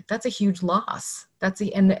cheerleader, that's a huge loss.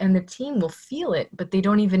 And the team will feel it, but they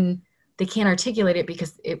can't articulate it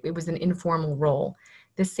because it was an informal role.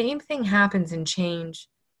 The same thing happens in change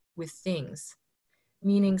with things,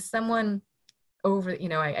 meaning someone over,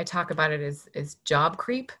 I talk about it as job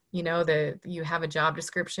creep. You have a job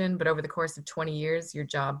description, but over the course of 20 years, your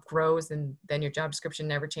job grows and then your job description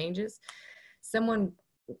never changes. Someone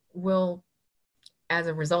will, as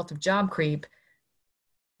a result of job creep,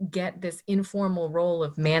 get this informal role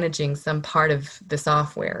of managing some part of the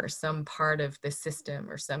software or some part of the system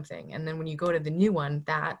or something. And then when you go to the new one,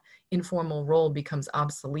 that informal role becomes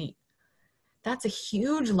obsolete. That's a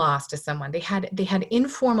huge loss to someone. They had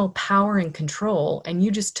informal power and control, and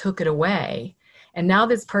you just took it away. And now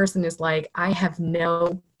this person is like, I have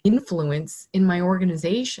no influence in my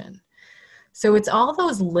organization. So it's all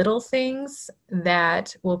those little things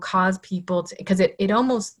that will cause people to, because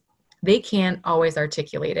they can't always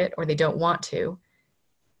articulate it, or they don't want to.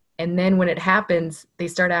 And then when it happens, they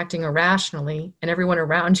start acting irrationally, and everyone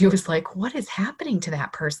around you is like, what is happening to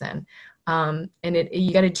that person? And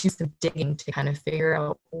you got to do some digging to kind of figure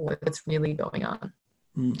out what's really going on.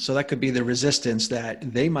 So that could be the resistance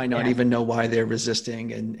that they might not even know why they're resisting,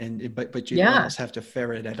 but you almost have to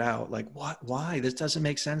ferret it out. Like, why? This doesn't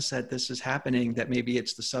make sense that this is happening. That maybe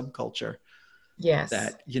it's the subculture. Yes.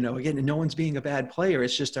 That, again, no one's being a bad player.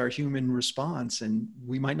 It's just our human response, and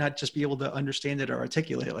we might not just be able to understand it or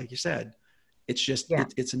articulate it, like you said. It's just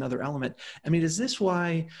it's another element. I mean, is this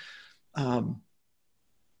why,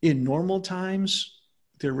 in normal times,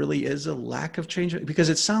 there really is a lack of change? Because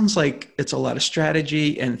it sounds like it's a lot of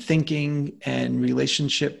strategy and thinking and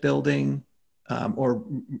relationship building, or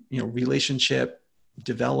relationship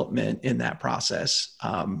development in that process,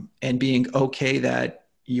 and being okay that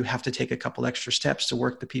you have to take a couple extra steps to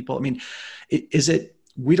work the people. I mean, is it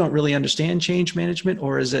we don't really understand change management,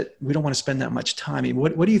 or is it we don't want to spend that much time? I mean,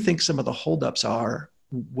 what do you think some of the holdups are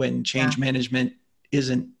when change management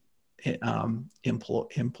isn't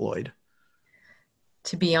employed?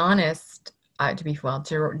 To be honest,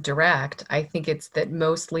 direct, I think it's that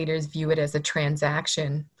most leaders view it as a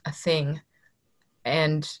transaction, a thing.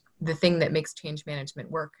 And the thing that makes change management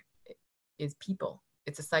work is people.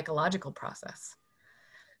 It's a psychological process.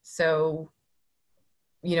 So,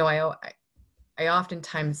 I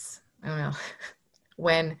oftentimes, I don't know,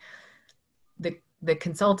 when the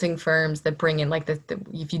consulting firms that bring in, like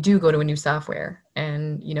if you do go to a new software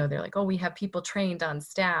and, they're like, oh, we have people trained on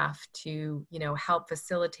staff to, help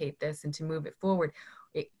facilitate this and to move it forward.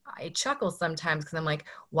 I chuckle sometimes because I'm like,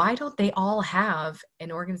 why don't they all have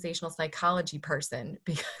an organizational psychology person?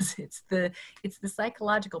 Because it's the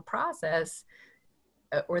psychological process,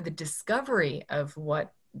 or the discovery of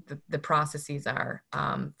what the processes are,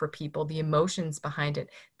 for people, the emotions behind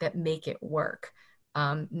it that make it work.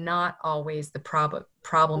 Not always the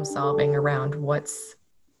problem solving around what's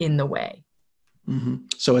in the way. Mm-hmm.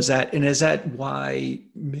 So is that why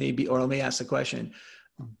maybe, or let me ask the question,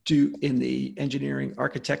 in the engineering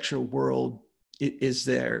architectural world, is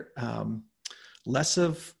there less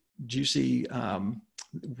of, do you see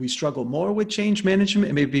we struggle more with change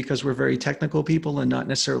management, maybe because we're very technical people and not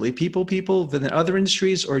necessarily people than other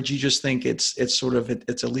industries? Or do you just think it's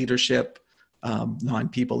a leadership,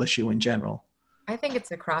 non-people issue in general? I think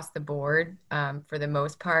it's across the board, for the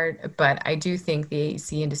most part, but I do think the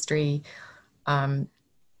AEC industry,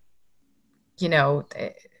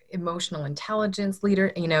 emotional intelligence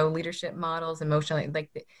leadership models, emotional,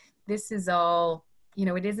 like this is all,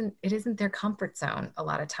 it isn't their comfort zone. A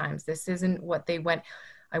lot of times this isn't what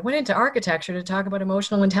I went into architecture to talk about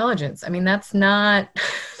emotional intelligence. I mean, that's not,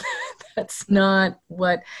 that's not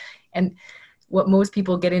what most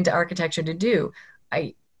people get into architecture to do.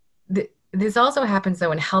 This also happens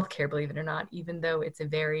though in healthcare, believe it or not, even though it's a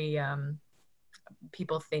very,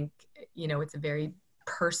 people think, it's a very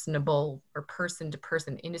personable or person to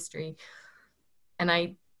person industry. And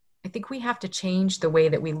I think we have to change the way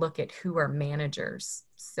that we look at who are managers.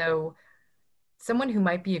 So someone who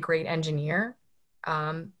might be a great engineer,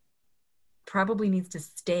 probably needs to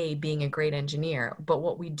stay being a great engineer. But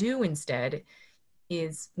what we do instead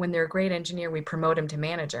is when they're a great engineer, we promote them to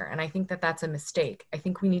manager. And I think that that's a mistake. I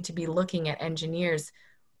think we need to be looking at engineers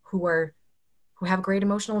who have great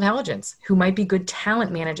emotional intelligence, who might be good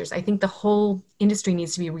talent managers. I think the whole industry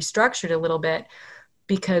needs to be restructured a little bit,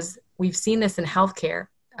 because we've seen this in healthcare.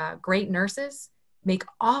 Great nurses make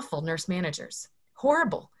awful nurse managers,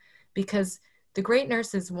 horrible, because the great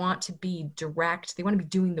nurses want to be direct. They want to be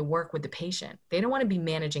doing the work with the patient. They don't want to be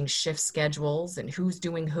managing shift schedules and who's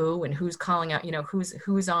doing who and who's calling out,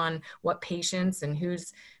 who's on what patients and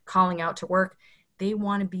who's calling out to work. They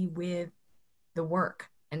want to be with the work.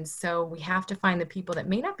 And so we have to find the people that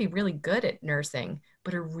may not be really good at nursing,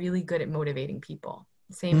 but are really good at motivating people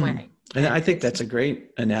the same way. And I think that's a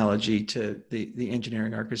great analogy to the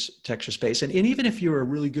engineering architecture space. And even if you're a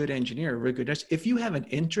really good engineer, a really good nurse, if you have an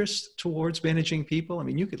interest towards managing people, I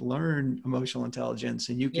mean, you could learn emotional intelligence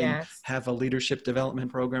and you can have a leadership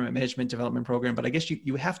development program, a management development program, but I guess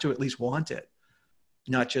you have to at least want it.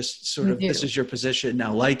 Not just sort of, this is your position,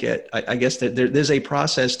 now like it. I guess that there's a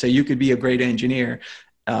process to, you could be a great engineer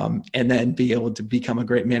and then be able to become a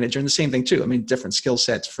great manager. And the same thing too. I mean, different skill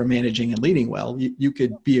sets for managing and leading well. You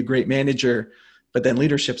could be a great manager, but then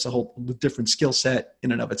leadership's a whole different skill set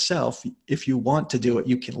in and of itself. If you want to do it,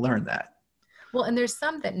 you can learn that. Well, and there's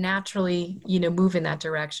some that naturally, move in that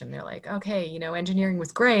direction. They're like, okay, engineering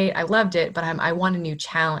was great. I loved it, but I want a new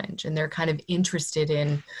challenge. And they're kind of interested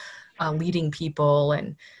in leading people,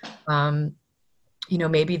 and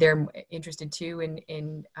maybe they're interested too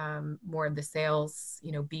in more of the sales,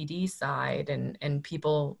 BD side, and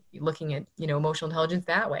people looking at, emotional intelligence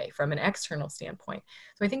that way from an external standpoint.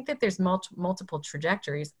 So I think that there's multiple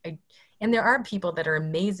trajectories. And there are people that are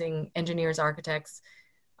amazing engineers, architects,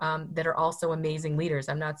 that are also amazing leaders.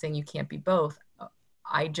 I'm not saying you can't be both.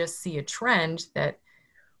 I just see a trend that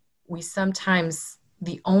we sometimes,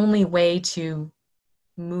 the only way to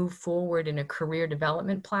move forward in a career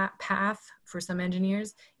development path for some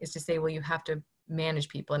engineers is to say, well, you have to manage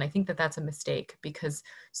people. And I think that that's a mistake, because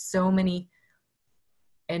so many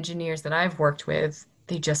engineers that I've worked with,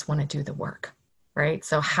 they just want to do the work, right?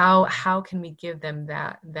 So how can we give them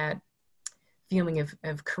that feeling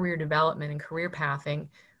of career development and career pathing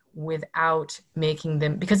without making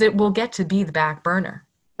them, because it will get to be the back burner,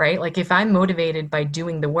 right? Like if I'm motivated by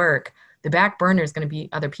doing the work, the back burner is going to be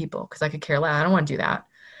other people, because I could care less. I don't want to do that.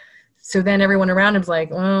 So then everyone around him's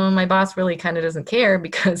like, well, my boss really kind of doesn't care,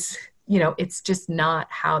 because, it's just not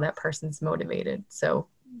how that person's motivated. So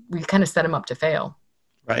we kind of set them up to fail.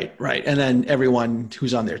 Right. And then everyone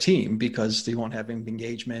who's on their team, because they won't have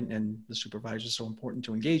engagement, and the supervisor is so important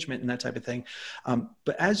to engagement and that type of thing.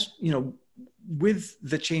 But as with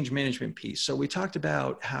the change management piece, so we talked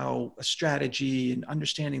about how a strategy and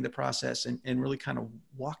understanding the process and really kind of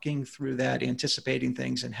walking through that, anticipating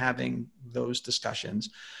things and having those discussions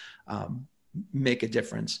make a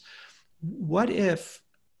difference. What if,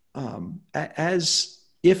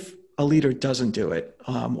 if a leader doesn't do it,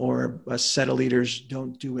 or a set of leaders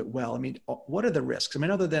don't do it well? I mean, what are the risks? I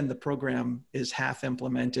mean, other than the program is half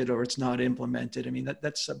implemented or it's not implemented, I mean,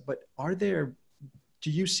 but do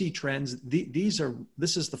you see trends?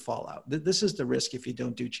 This is the fallout. This is the risk if you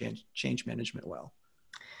don't do change management well.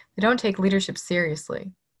 They don't take leadership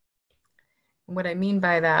seriously. What I mean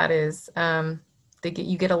by that is,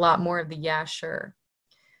 you get a lot more of the yeah, sure.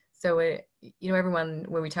 So everyone,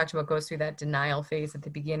 when we talked about, goes through that denial phase at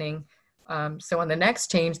the beginning. So on the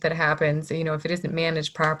next change that happens, if it isn't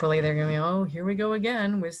managed properly, they're going to be, oh, here we go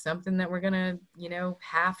again with something that we're going to,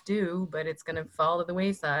 half do, but it's going to fall to the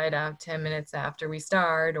wayside 10 minutes after we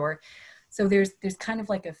start. So there's kind of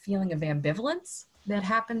like a feeling of ambivalence that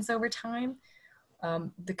happens over time.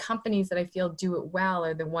 The companies that I feel do it well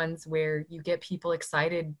are the ones where you get people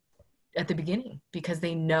excited at the beginning, because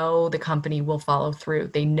they know the company will follow through.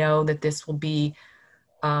 They know that this will be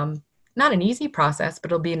not an easy process, but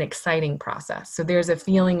it'll be an exciting process. So there's a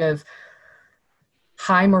feeling of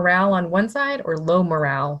high morale on one side or low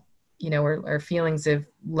morale, or feelings of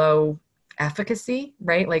low efficacy,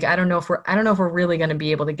 right? Like, I don't know if we're really going to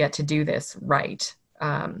be able to get to do this right.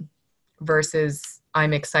 Versus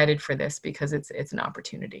I'm excited for this because it's an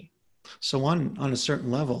opportunity. So on a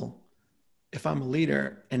certain level, if I'm a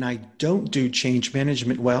leader and I don't do change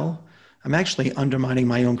management well, I'm actually undermining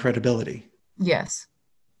my own credibility. Yes.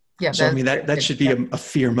 Yeah. So I mean that should be a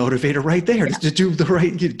fear motivator right there, to do the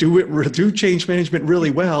right, do change management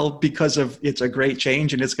really well because of it's a great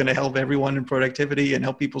change and it's going to help everyone in productivity and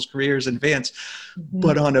help people's careers advance. Mm-hmm.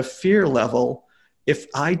 But on a fear level, if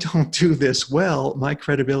I don't do this well, my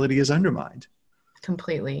credibility is undermined.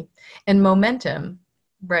 Completely. And momentum,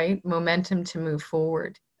 right? Momentum to move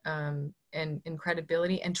forward, and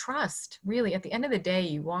credibility and trust. Really, at the end of the day,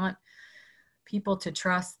 you want people to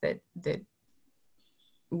trust that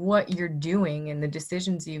what you're doing and the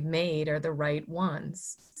decisions you've made are the right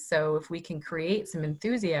ones. So if we can create some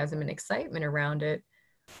enthusiasm and excitement around it,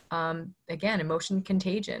 again, emotion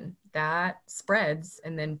contagion, that spreads,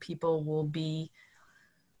 and then people will be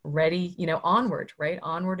ready, onward, right?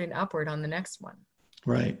 Onward and upward on the next one.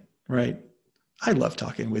 Right. I love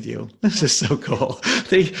talking with you. This is so cool.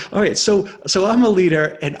 All right. So I'm a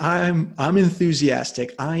leader and I'm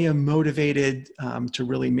enthusiastic. I am motivated to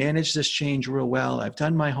really manage this change real well. I've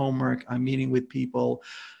done my homework. I'm meeting with people.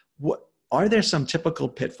 What are there some typical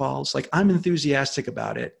pitfalls? Like, I'm enthusiastic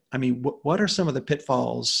about it. I mean, what are some of the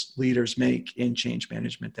pitfalls leaders make in change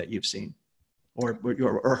management that you've seen, or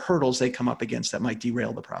hurdles they come up against that might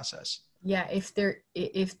derail the process? Yeah, if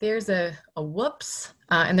there's a whoops,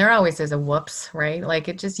 and there always is a whoops, right? Like,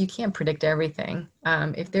 you can't predict everything.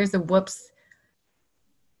 If there's a whoops,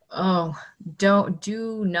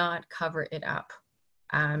 do not cover it up.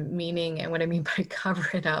 Meaning, and what I mean by cover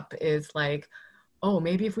it up is like, oh,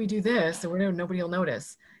 maybe if we do this, or nobody will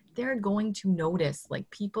notice. They're going to notice. Like,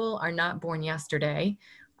 people are not born yesterday.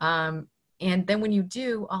 And then when you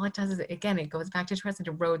do, all it does is, again, it goes back to trust and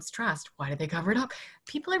erodes trust. Why did they cover it up?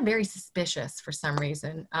 People are very suspicious for some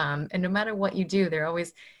reason. And no matter what you do, they're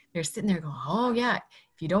sitting there going, oh yeah.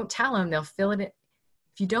 If you don't tell them, they'll fill it in.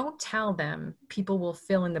 If you don't tell them, people will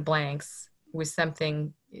fill in the blanks with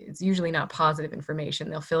something. It's usually not positive information.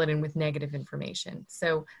 They'll fill it in with negative information.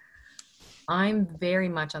 So I'm very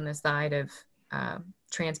much on the side of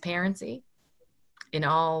transparency in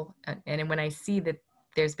all. And when I see that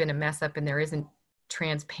there's been a mess up and there isn't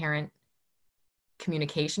transparent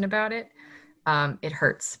communication about it, it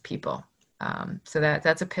hurts people. So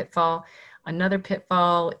that's a pitfall. Another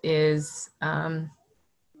pitfall is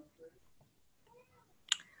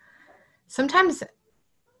sometimes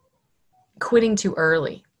quitting too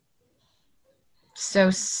early. So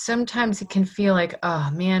sometimes it can feel like,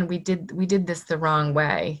 oh man, we did this the wrong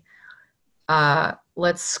way.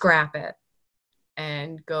 Let's scrap it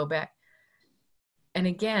and go back. And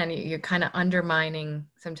again, you're kind of undermining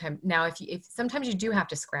sometimes. Now, if sometimes you do have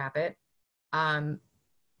to scrap it, but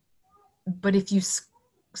if you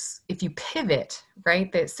pivot,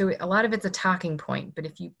 right? So a lot of it's a talking point. But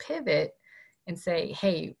if you pivot and say,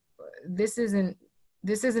 "Hey, this isn't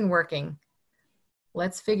working.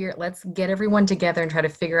 Let's get everyone together and try to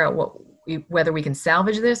figure out whether we can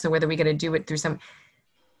salvage this or whether we're going to do it through some."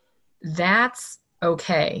 That's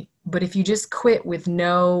okay. But if you just quit with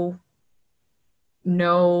no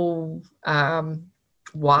why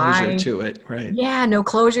closure to it, right? Yeah, no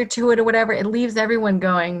closure to it or whatever, it leaves everyone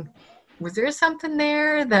going, was there something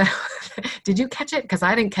there that did you catch it? Because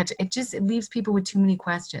I didn't catch it. It leaves people with too many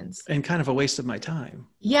questions and kind of a waste of my time.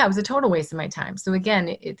 Yeah, it was a total waste of my time. So again,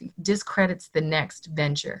 it discredits the next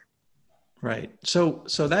venture. Right. So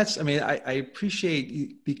that's, I mean, I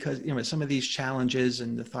appreciate, because some of these challenges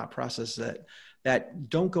and the thought process that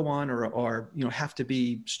don't go on or have to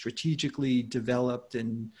be strategically developed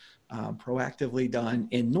and proactively done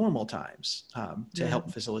in normal times to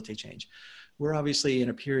help facilitate change. We're obviously in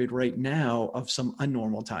a period right now of some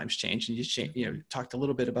unnormal times change, and you talked a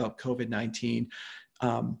little bit about COVID-19.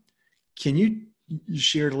 Can you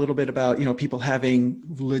shared a little bit about, people having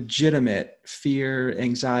legitimate fear,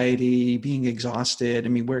 anxiety, being exhausted. I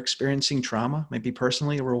mean, we're experiencing trauma, maybe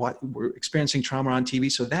personally, or we're experiencing trauma on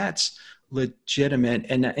TV. So that's legitimate.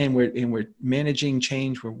 And we're managing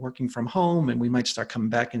change. We're working from home and we might start coming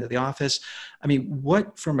back into the office. I mean,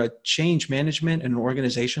 from a change management and an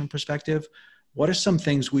organization perspective, what are some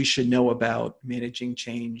things we should know about managing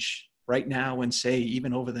change right now and say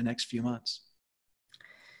even over the next few months?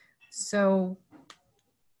 So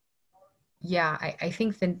yeah, I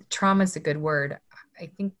think that trauma is a good word. I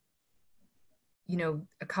think,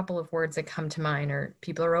 a couple of words that come to mind are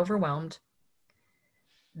people are overwhelmed.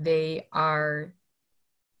 I'm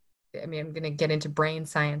going to get into brain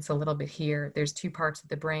science a little bit here. There's two parts of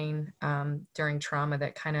the brain during trauma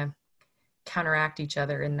that kind of counteract each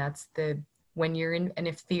other. And that's when you're in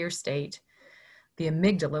a fear state, the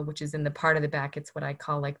amygdala, which is in the part of the back, it's what I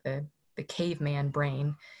call like the caveman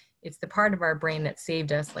brain. It's the part of our brain that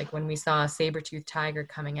saved us. Like when we saw a saber-toothed tiger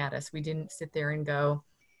coming at us, we didn't sit there and go,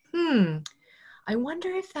 I wonder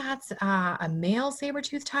if that's a male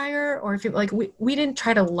saber-toothed tiger, or if we didn't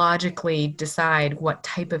try to logically decide what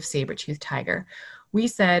type of saber-toothed tiger. We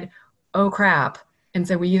said, oh crap. And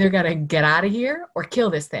so we either got to get out of here or kill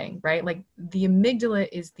this thing, right? Like the amygdala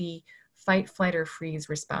is the fight, flight, or freeze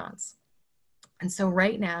response. And so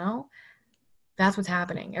right now, that's what's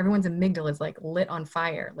happening. Everyone's amygdala is like lit on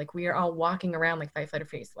fire. Like we are all walking around like fight, flight, or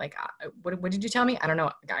freeze. Like, what did you tell me? I don't know.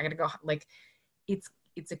 I gotta go. Like it's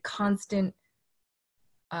a constant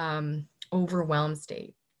overwhelmed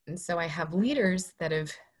state. And so I have leaders that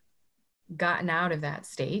have gotten out of that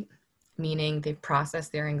state, meaning they've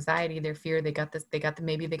processed their anxiety, their fear.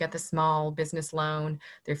 Maybe they got the small business loan.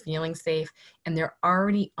 They're feeling safe, and they're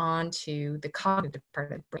already on to the cognitive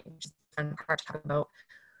part of the brain, which is hard to talk about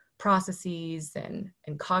processes and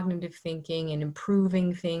cognitive thinking and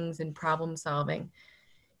improving things and problem solving.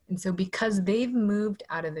 And so because they've moved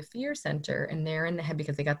out of the fear center and they're in the head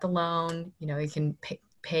because they got the loan, they can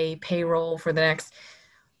pay payroll for the next,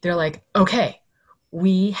 they're like, okay,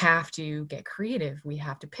 we have to get creative. We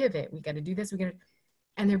have to pivot. We got to do this.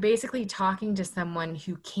 And they're basically talking to someone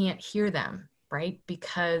who can't hear them, right?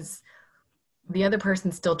 Because the other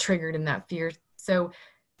person's still triggered in that fear. So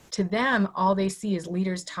to them, all they see is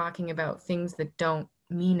leaders talking about things that don't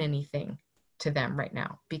mean anything to them right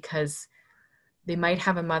now, because they might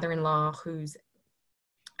have a mother-in-law who's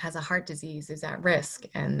has a heart disease, is at risk.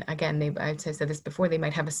 And again, I've said this before, they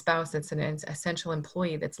might have a spouse that's an essential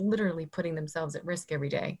employee that's literally putting themselves at risk every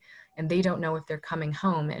day. And they don't know if they're coming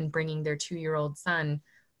home and bringing their 2-year-old son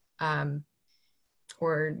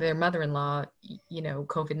or their mother-in-law,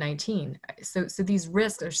 COVID-19. So these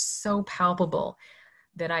risks are so palpable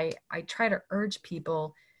that I try to urge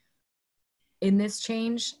people in this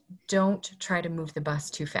change, don't try to move the bus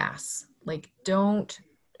too fast. Like, don't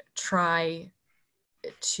try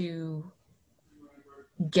to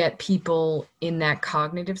get people in that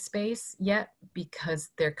cognitive space yet, because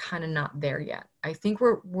they're kind of not there yet. I think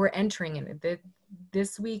we're entering in it.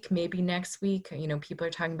 This week, maybe next week, people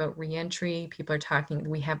are talking about reentry. People are talking,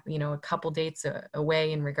 we have, a couple dates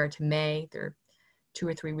away in regard to May. They're 2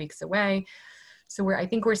 or 3 weeks away. So I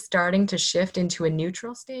think we're starting to shift into a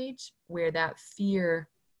neutral stage where that fear,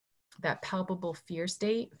 that palpable fear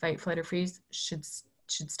state, fight, flight, or freeze, should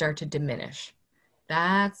start to diminish.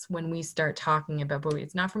 That's when we start talking about, but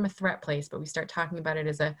it's not from a threat place, but we start talking about it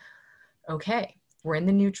as okay, we're in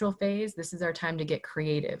the neutral phase. This is our time to get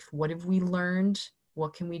creative. What have we learned?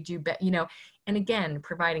 What can we do better? And again,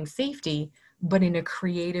 providing safety, but in a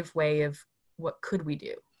creative way of what could we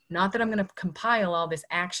do? Not that I'm going to compile all this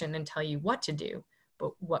action and tell you what to do,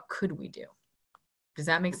 but what could we do? Does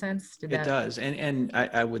that make sense? It does. And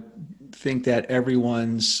I would think that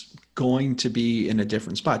everyone's going to be in a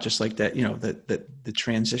different spot, just like that, the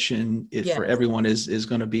transition for everyone is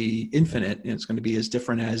going to be infinite, and it's going to be as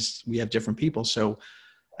different as we have different people. So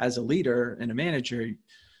as a leader and a manager,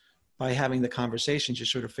 by having the conversations, you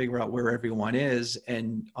sort of figure out where everyone is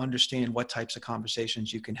and understand what types of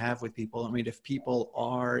conversations you can have with people. I mean, if people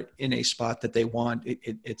are in a spot that they want,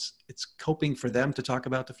 it's coping for them to talk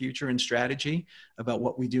about the future and strategy about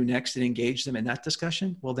what we do next and engage them in that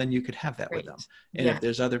discussion. Well, then you could have that with them. And if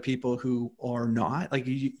there's other people who are not, like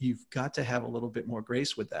you've got to have a little bit more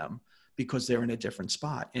grace with them because they're in a different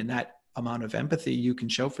spot. And that amount of empathy you can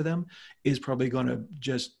show for them is probably going to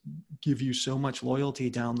just give you so much loyalty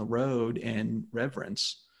down the road and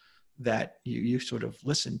reverence that you sort of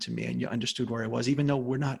listened to me and you understood where I was, even though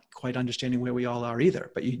we're not quite understanding where we all are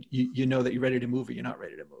either, but you know that you're ready to move or you're not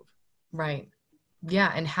ready to move. Right.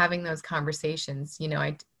 Yeah. And having those conversations,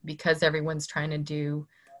 because everyone's trying to do,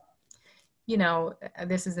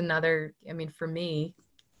 this is another, for me,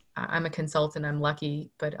 I'm a consultant, I'm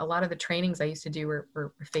lucky, but a lot of the trainings I used to do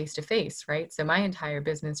were face-to-face, right? So my entire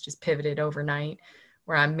business just pivoted overnight,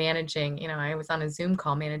 where I'm managing, I was on a Zoom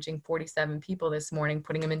call managing 47 people this morning,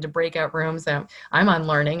 putting them into breakout rooms. I'm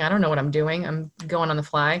unlearning. I don't know what I'm doing. I'm going on the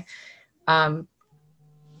fly. But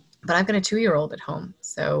I've got a 2-year-old at home.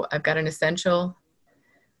 So I've got an essential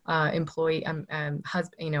employee, a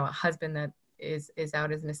husband that is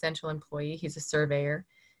out as an essential employee. He's a surveyor.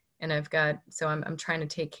 And I'm trying to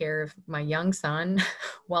take care of my young son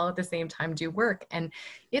while at the same time do work. And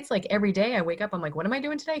it's like every day I wake up, I'm like, what am I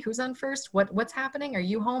doing today? Who's on first? What's happening? Are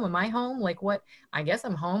you home? Am I home? Like what? I guess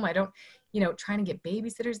I'm home. I don't, trying to get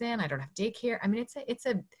babysitters in. I don't have daycare. I mean, it's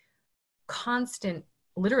a constant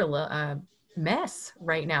literal mess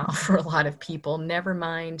right now for a lot of people, never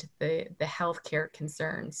mind the healthcare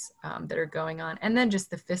concerns that are going on. And then just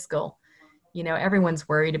the fiscal, everyone's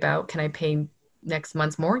worried about, can I pay next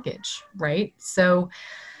month's mortgage, right? So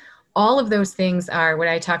all of those things are what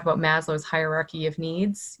I talk about Maslow's hierarchy of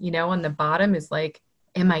needs. On the bottom is like,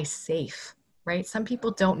 am I safe, right? Some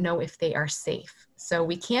people don't know if they are safe. So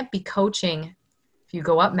we can't be coaching. If you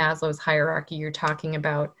go up Maslow's hierarchy, you're talking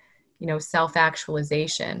about,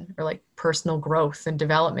 self-actualization or like personal growth and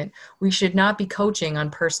development. We should not be coaching on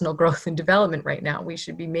personal growth and development right now. We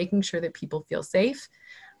should be making sure that people feel safe.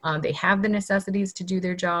 They have the necessities to do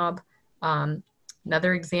their job.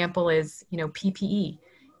 Another example is, PPE.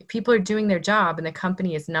 If people are doing their job and the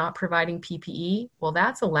company is not providing PPE, well,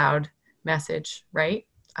 that's a loud message, right?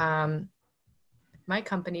 My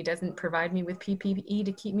company doesn't provide me with PPE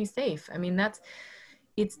to keep me safe. I mean,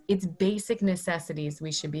 it's basic necessities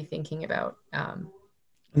we should be thinking about. And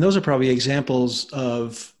those are probably examples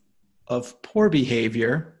of poor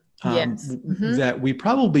behavior Yes. Mm-hmm. that we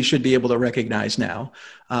probably should be able to recognize now,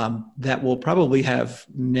 that will probably have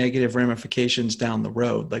negative ramifications down the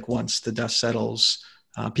road. Like once the dust settles,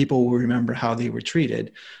 people will remember how they were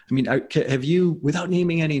treated. I mean, have you, without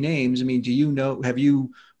naming any names, I mean, have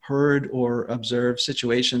you heard or observed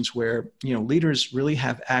situations where, leaders really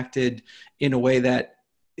have acted in a way that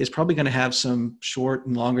is probably going to have some short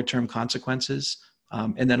and longer term consequences?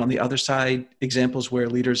 And then on the other side, examples where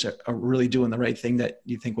leaders are really doing the right thing that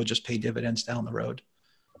you think will just pay dividends down the road.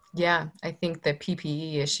 Yeah, I think the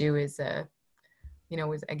PPE issue is a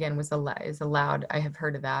loud, I have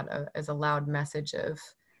heard of that as a loud message of,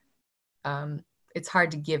 it's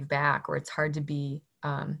hard to give back, or it's hard to be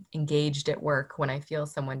engaged at work when I feel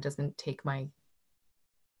someone doesn't take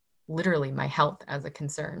literally my health as a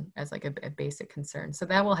concern, as like a basic concern. So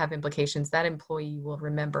that will have implications. That employee will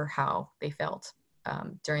remember how they felt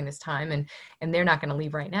during this time, and they're not going to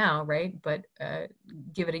leave right now, right? But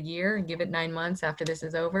give it a year, give it 9 months after this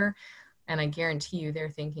is over, and I guarantee you they're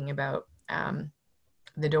thinking about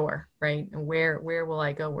the door, right? And where will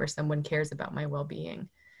I go where someone cares about my well-being?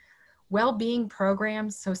 Well-being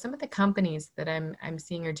programs. So some of the companies that I'm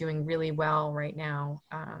seeing are doing really well right now.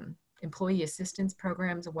 Employee assistance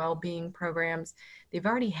programs, well-being programs. They've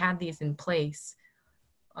already had these in place,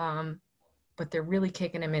 but they're really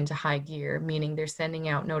kicking them into high gear, meaning they're sending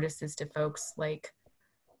out notices to folks like,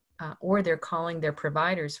 or they're calling their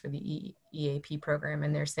providers for the EAP program,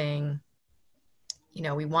 and they're saying,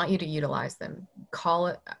 we want you to utilize them. Call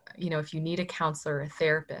it, if you need a counselor or a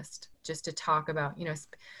therapist, just to talk about,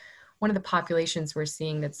 one of the populations we're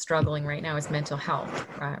seeing that's struggling right now is mental health,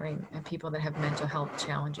 right? And people that have mental health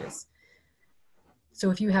challenges. So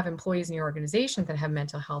if you have employees in your organization that have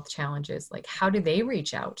mental health challenges, like how do they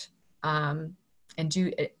reach out? And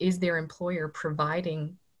is their employer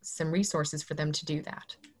providing some resources for them to do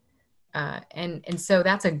that? And so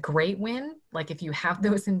that's a great win. Like if you have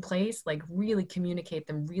those in place, like really communicate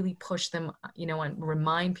them, really push them, and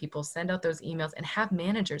remind people, send out those emails, and have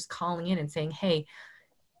managers calling in and saying, hey,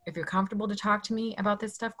 if you're comfortable to talk to me about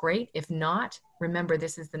this stuff, great. If not, remember,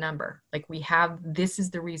 this is the number. Like this is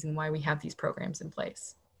the reason why we have these programs in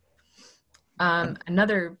place.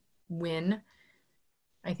 Another win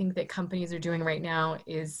I think that companies are doing right now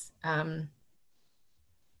is,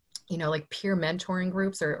 like peer mentoring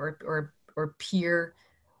groups or peer,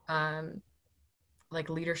 like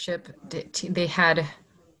leadership. They had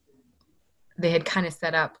kind of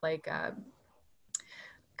set up like,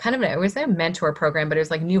 it was a mentor program, but it was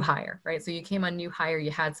like new hire, right? So you came on new hire, you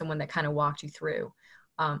had someone that kind of walked you through.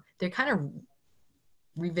 They're kind of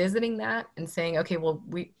revisiting that and saying, okay, well,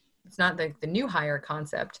 it's not the new hire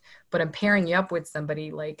concept, but I'm pairing you up with somebody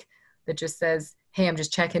like that just says, hey, I'm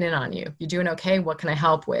just checking in on you. You doing okay? What can I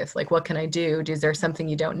help with? Like, what can I do? Is there something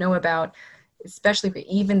you don't know about? Especially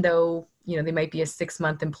even though, they might be a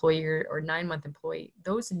 6-month employee or 9-month employee,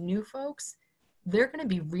 those new folks, they're going to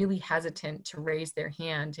be really hesitant to raise their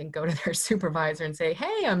hand and go to their supervisor and say,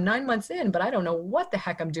 hey, I'm 9 months in, but I don't know what the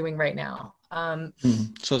heck I'm doing right now.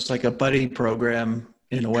 So it's like a buddy program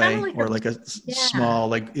in a way, or like a small,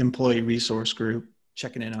 like employee resource group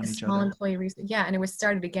checking in on each other. Yeah. And it was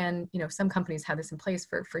started again, some companies have this in place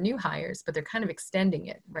for new hires, but they're kind of extending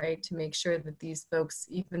it, right? To make sure that these folks,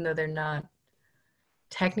 even though they're not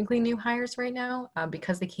technically new hires right now,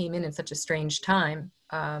 because they came in such a strange time,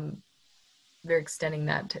 they're extending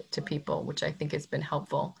that to people, which I think has been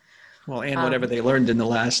helpful. Well, and whatever they learned in the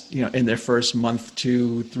last, in their first month,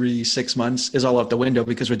 2, 3, 6 months is all out the window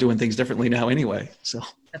because we're doing things differently now anyway. So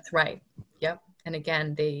that's right. Yep. And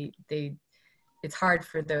again, it's hard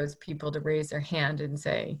for those people to raise their hand and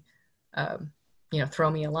say, throw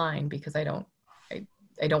me a line because I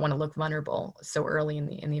I don't want to look vulnerable so early in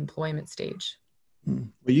the employment stage. Well,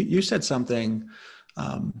 you said something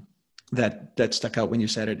that stuck out when you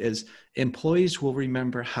said it, is employees will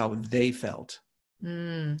remember how they felt.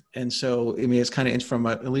 And so, I mean, it's kind of from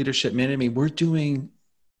a leadership minute. I mean, we're doing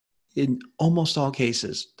in almost all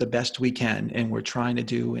cases the best we can, and we're trying to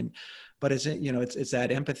do, but it's, you know, it's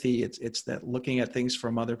that empathy. It's that looking at things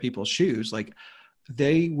from other people's shoes. Like,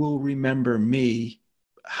 they will remember me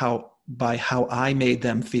by how I made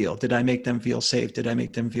them feel. Did I make them feel safe? Did I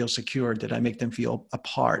make them feel secure? Did I make them feel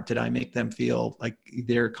apart? Did I make them feel like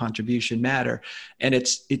their contribution matter? And it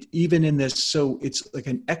even in this, so it's like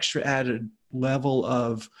an extra added level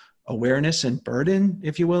of awareness and burden,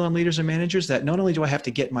 if you will, on leaders and managers, that not only do I have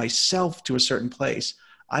to get myself to a certain place,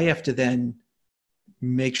 I have to then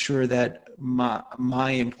make sure that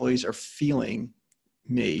my employees are feeling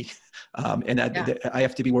me. And I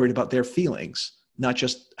have to be worried about their feelings, not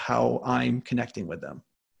just how I'm connecting with them.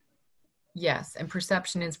 Yes. And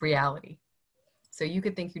perception is reality. So you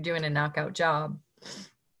could think you're doing a knockout job,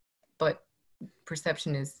 but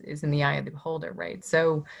perception is in the eye of the beholder, right?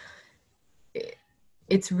 So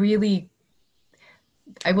it's really,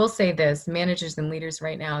 I will say this, managers and leaders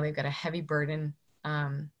right now, they've got a heavy burden.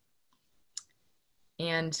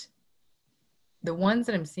 And the ones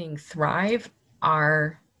that I'm seeing thrive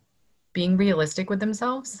are being realistic with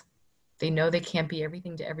themselves. They know they can't be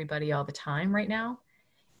everything to everybody all the time right now.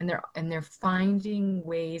 And they're finding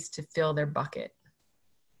ways to fill their bucket.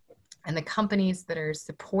 And the companies that are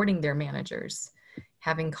supporting their managers,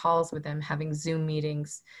 having calls with them, having Zoom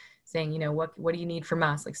meetings, saying, you know, what do you need from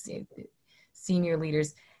us? Like senior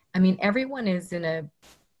leaders. I mean, everyone is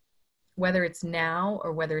whether it's now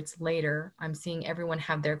or whether it's later, I'm seeing everyone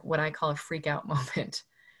have their, what I call a freak out moment.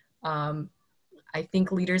 I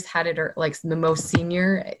think leaders had it, like the most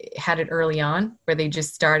senior had it early on, where they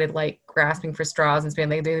just started like grasping for straws and saying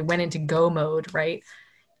they went into go mode, right?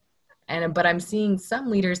 But I'm seeing some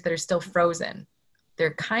leaders that are still frozen.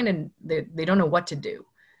 They're they don't know what to do.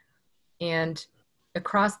 And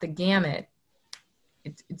across the gamut,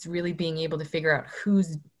 it's really being able to figure out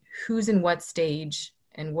who's in what stage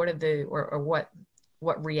and what are the, or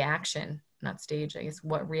what reaction, not stage, I guess,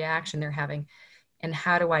 what reaction they're having, and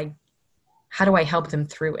how do I help them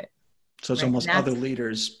through it? So it's almost other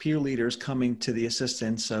leaders, peer leaders coming to the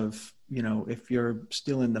assistance of, you know, if you're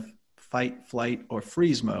still in the fight, flight, or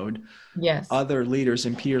freeze mode, yes, other leaders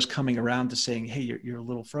and peers coming around to saying, hey, you're a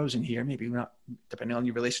little frozen here. Maybe not, depending on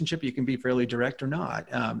your relationship, you can be fairly direct or not.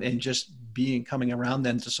 And just coming around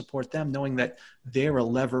then to support them, knowing that they're a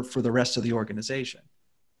lever for the rest of the organization,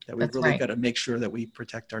 that we've really got to make sure that we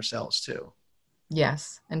protect ourselves too.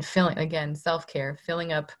 Yes. And again, self-care,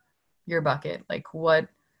 filling up your bucket. Like what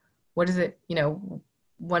is it? You know,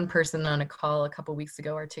 one person on a call a couple of weeks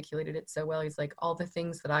ago articulated it so well. He's like, all the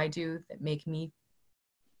things that I do that make me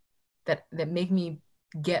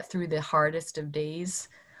get through the hardest of days,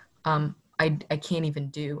 I can't even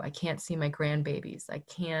do. I can't see my grandbabies. I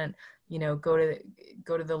can't, you know, go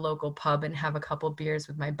to the local pub and have a couple beers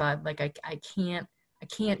with my bud. Like I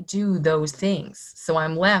can't do those things. So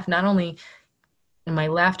I'm left, not only am I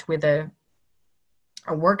left with a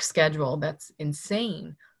work schedule that's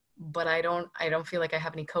insane, but I don't feel like I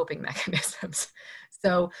have any coping mechanisms.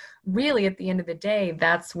 So really at the end of the day,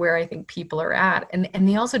 that's where I think people are at. And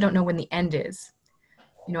they also don't know when the end is.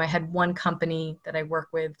 You know, I had one company that I work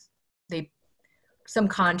with, some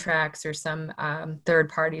contracts or some third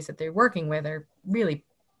parties that they're working with are really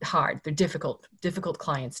hard. They're difficult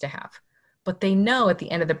clients to have. But they know at the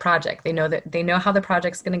end of the project, they know how the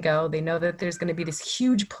project's going to go. They know that there's going to be this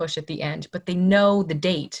huge push at the end, but they know the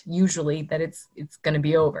date usually that it's going to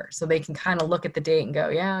be over. So they can kind of look at the date and go,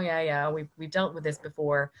 yeah, we've dealt with this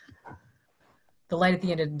before. The light at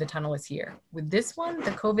the end of the tunnel is here. With this one,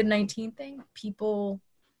 the COVID-19 thing, people,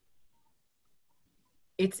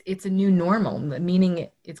 it's a new normal, meaning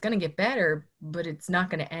it's going to get better, but it's not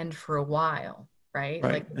going to end for a while. Right.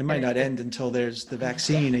 Like, it might not end until there's the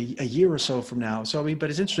vaccine a year or so from now. So, I mean, but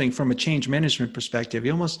it's interesting from a change management perspective.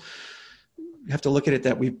 You almost have to look at it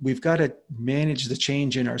that we've got to manage the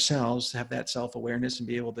change in ourselves, have that self-awareness and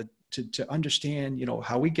be able to understand, you know,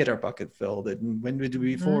 how we get our bucket filled and when we do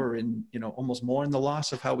before, and, you know, almost more in the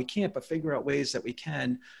loss of how we can't, but figure out ways that we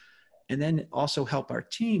can, and then also help our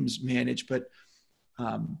teams manage,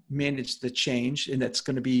 manage the change. And that's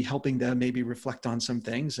going to be helping them maybe reflect on some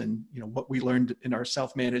things and, you know, what we learned in our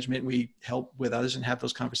self-management, we help with others and have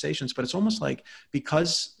those conversations. But it's almost like,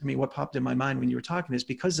 because, I mean, what popped in my mind when you were talking is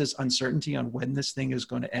because there's uncertainty on when this thing is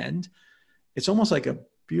going to end, it's almost like a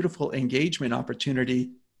beautiful engagement opportunity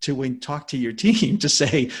to talk to your team to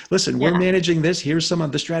say, listen, we're managing this. Here's some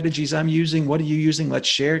of the strategies I'm using. What are you using? Let's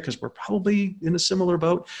share, because we're probably in a similar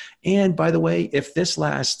boat. And by the way, if this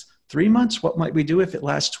lasts 3 months, what might we do? If it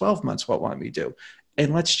lasts 12 months, what might we do?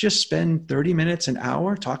 And let's just spend 30 minutes, an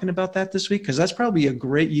hour talking about that this week, because that's probably a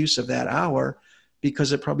great use of that hour,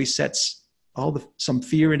 because it probably sets some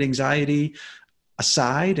fear and anxiety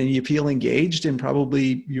aside, and you feel engaged, and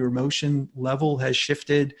probably your emotion level has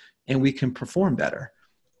shifted, and we can perform better.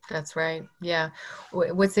 That's right. Yeah.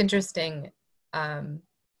 What's interesting to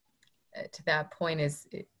that point is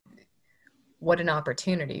what an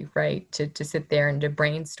opportunity, right? To sit there and to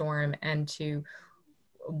brainstorm, and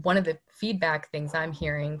one of the feedback things I'm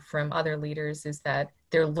hearing from other leaders is that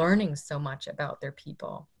they're learning so much about their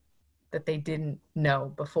people that they didn't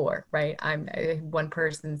know before, right? One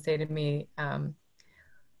person say to me,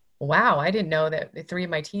 wow, I didn't know that the 3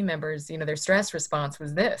 of my team members, their stress response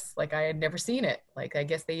was this. Like, I had never seen it. Like, I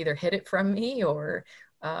guess they either hid it from me or,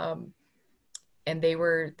 and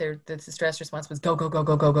the stress response was go, go, go,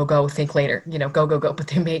 go, go, go, go, think later, go, go, go. But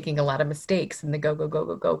they're making a lot of mistakes in the go, go, go,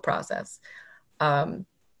 go, go process.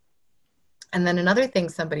 And then another thing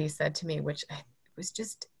somebody said to me, which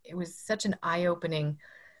it was such an eye-opening.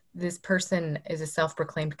 This person is a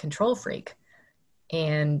self-proclaimed control freak.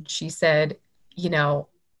 And she said,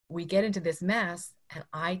 we get into this mess, and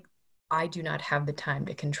I do not have the time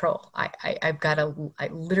to control. I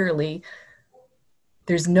literally,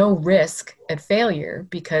 there's no risk at failure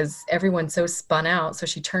because everyone's so spun out. So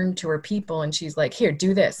she turned to her people and she's like, here,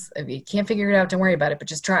 do this. If you can't figure it out, don't worry about it, but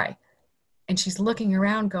just try. And she's looking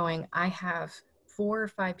around going, I have 4 or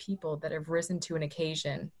 5 people that have risen to an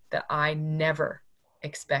occasion that I never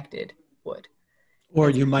expected would. Or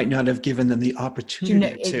you might not have given them the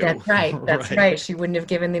opportunity to. That's right. That's right. She wouldn't have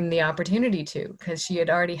given them the opportunity to, because she had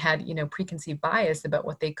already had, preconceived bias about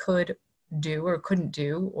what they could do or couldn't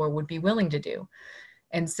do or would be willing to do.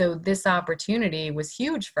 And so this opportunity was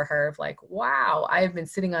huge for her of like, wow, I have been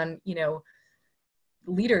sitting on,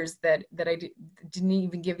 leaders that I didn't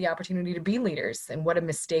even give the opportunity to be leaders, and what a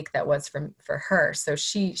mistake that was for her. So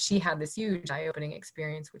she had this huge eye-opening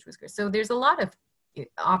experience, which was good. So there's a lot of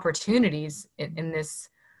opportunities in this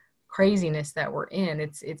craziness that we're in.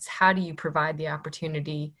 It's how do you provide the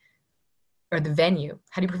opportunity or the venue?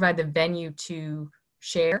 How do you provide the venue to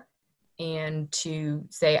share and to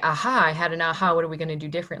say, aha, I had an aha, what are we going to do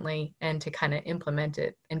differently? And to kind of implement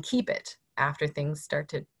it and keep it after things start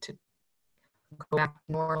to go back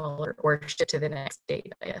to normal or shift to the next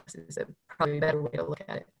date, I guess, is probably a better way to look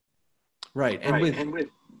at it. Right. And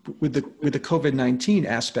with the COVID-19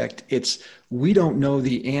 aspect, we don't know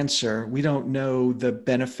the answer. We don't know the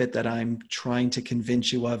benefit that I'm trying to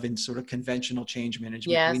convince you of in sort of conventional change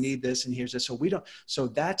management. Yes. We need this and here's this. So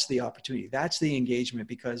that's the opportunity. That's the engagement,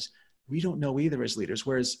 because we don't know either as leaders.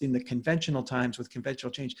 Whereas in the conventional times with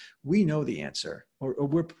conventional change, we know the answer, or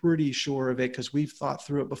we're pretty sure of it because we've thought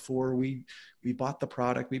through it before. We bought the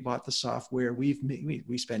product, we bought the software. We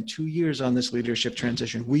spent 2 years on this leadership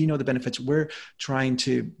transition. We know the benefits. We're trying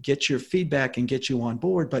to get your feedback and get you on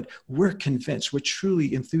board, but we're convinced. We're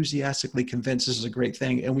truly enthusiastically convinced this is a great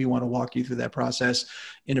thing, and we want to walk you through that process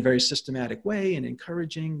in a very systematic way, an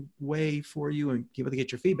encouraging way for you, and be able to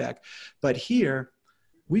get your feedback. But here,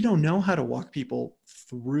 we don't know how to walk people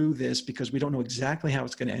through this because we don't know exactly how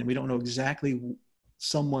it's going to end. We don't know exactly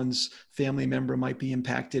someone's family member might be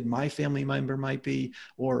impacted. My family member might be,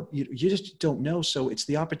 or you just don't know. So it's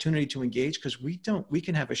the opportunity to engage, because we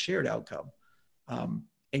can have a shared outcome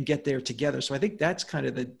and get there together. So I think that's kind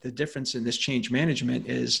of the difference in this change management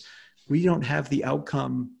is we don't have the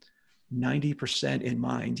outcome 90% in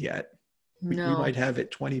mind yet. No. We might have it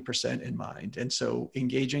 20% in mind. And so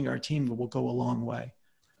engaging our team will go a long way.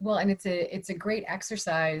 Well, and it's a great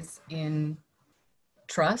exercise in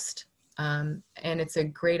trust, and it's a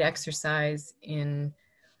great exercise in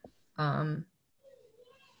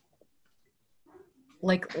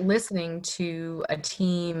like listening to a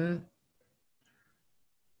team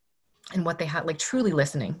and what they have, like truly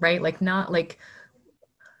listening, right? Like not like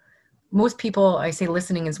most people, I say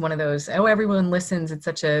listening is one of those, oh, everyone listens.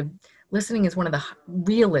 Listening is one of the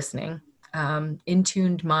real listening.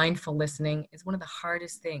 In-tuned, mindful listening is one of the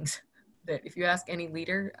hardest things that if you ask any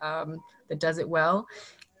leader that does it well,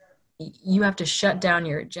 you have to shut down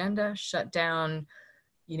your agenda, shut down,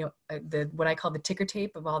 what I call the ticker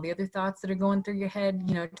tape of all the other thoughts that are going through your head,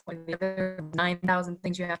 the other 9,000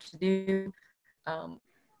 things you have to do.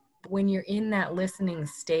 When you're in that listening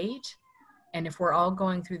state, and if we're all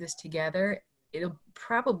going through this together, it'll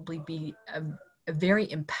probably be a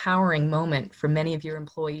very empowering moment for many of your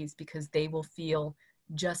employees, because they will feel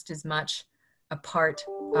just as much a part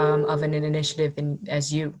of an initiative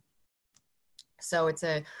as you. So it's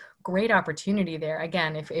a great opportunity there.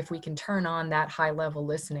 Again, if we can turn on that high level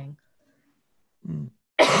listening.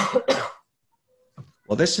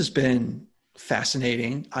 Well, this has been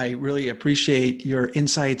fascinating. I really appreciate your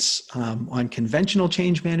insights on conventional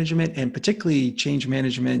change management, and particularly change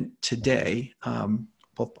management today,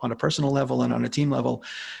 both on a personal level and on a team level.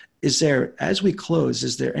 As we close,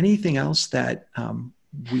 is there anything else that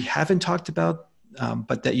we haven't talked about,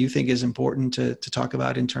 but that you think is important to talk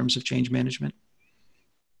about in terms of change management?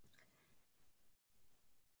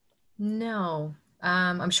 No,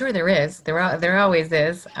 I'm sure there is. There always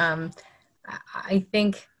is. I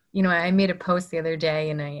think, I made a post the other day,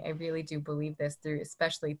 and I really do believe this,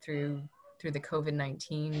 especially through the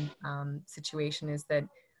COVID-19 situation, is that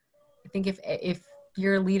I think if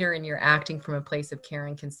you're a leader and you're acting from a place of care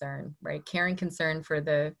and concern, right? Care and concern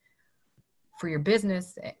for your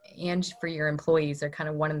business and for your employees are kind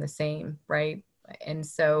of one and the same, right? And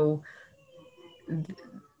so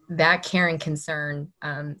that care and concern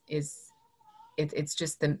it's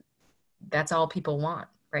just that's all people want,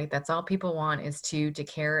 right? That's all people want, is to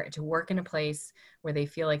care, to work in a place where they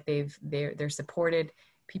feel like they're supported,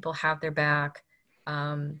 people have their back,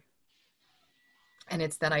 and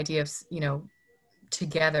it's that idea of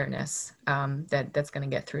togetherness that's going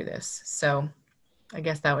to get through this. So I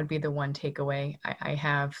guess that would be the one takeaway I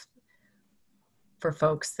have for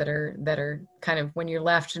folks that are kind of, when you're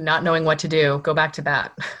left not knowing what to do, go back to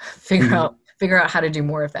that. figure out how to do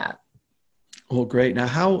more of that. Well, great. Now,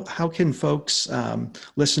 how can folks,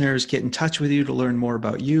 listeners, get in touch with you to learn more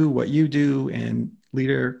about you, what you do, and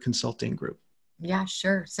Leader Consulting Group? Yeah,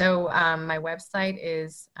 sure. So my website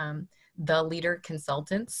is The Leader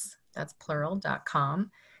Consultants, that's plural.com.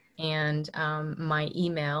 And my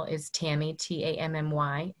email is Tammy,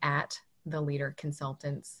 TAMMY,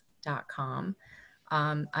 @theleaderconsultants.com.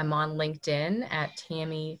 I'm on LinkedIn at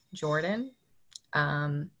Tammy Jordan.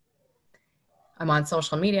 I'm on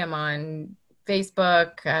social media. I'm on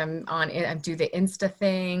Facebook. I do the Insta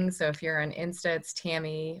thing. So if you're on Insta, it's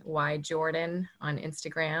Tammy Y Jordan on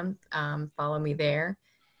Instagram. Follow me there.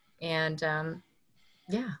 And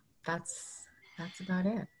that's about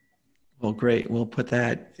it. Well, great. We'll put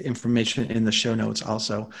that information in the show notes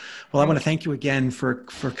also. Well, I want to thank you again for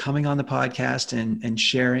coming on the podcast and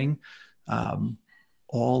sharing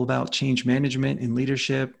all about change management and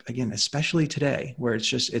leadership, again, especially today, where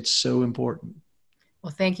it's so important.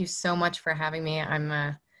 Well, thank you so much for having me.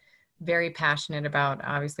 I'm very passionate about,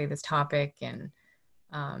 obviously, this topic, and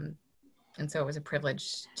so it was a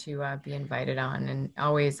privilege to be invited on, and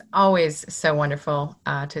always so wonderful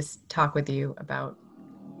to talk with you about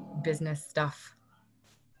business stuff.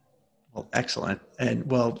 Well, excellent.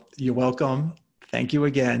 And well, you're welcome. Thank you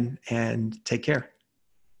again, and take care.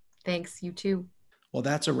 Thanks. You too. Well,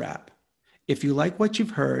 that's a wrap. If you like what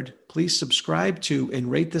you've heard, please subscribe to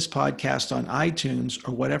and rate this podcast on iTunes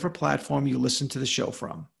or whatever platform you listen to the show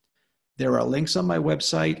from. There are links on my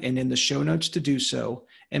website and in the show notes to do so,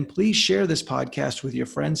 and please share this podcast with your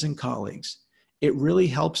friends and colleagues. It really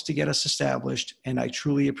helps to get us established, and I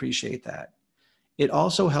truly appreciate that. It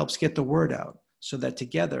also helps get the word out so that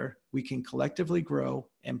together we can collectively grow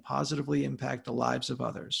and positively impact the lives of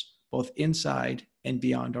others, both inside and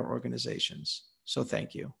beyond our organizations. So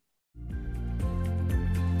thank you.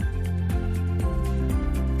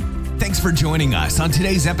 Thanks for joining us on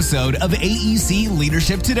today's episode of AEC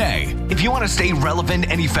Leadership Today. If you want to stay relevant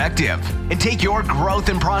and effective and take your growth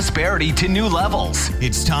and prosperity to new levels,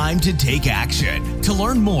 it's time to take action. To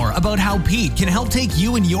learn more about how Pete can help take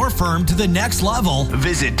you and your firm to the next level,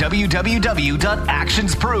 visit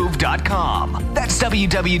www.actionsprove.com. That's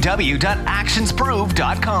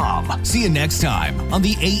www.actionsprove.com. See you next time on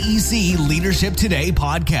the AEC Leadership Today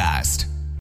podcast.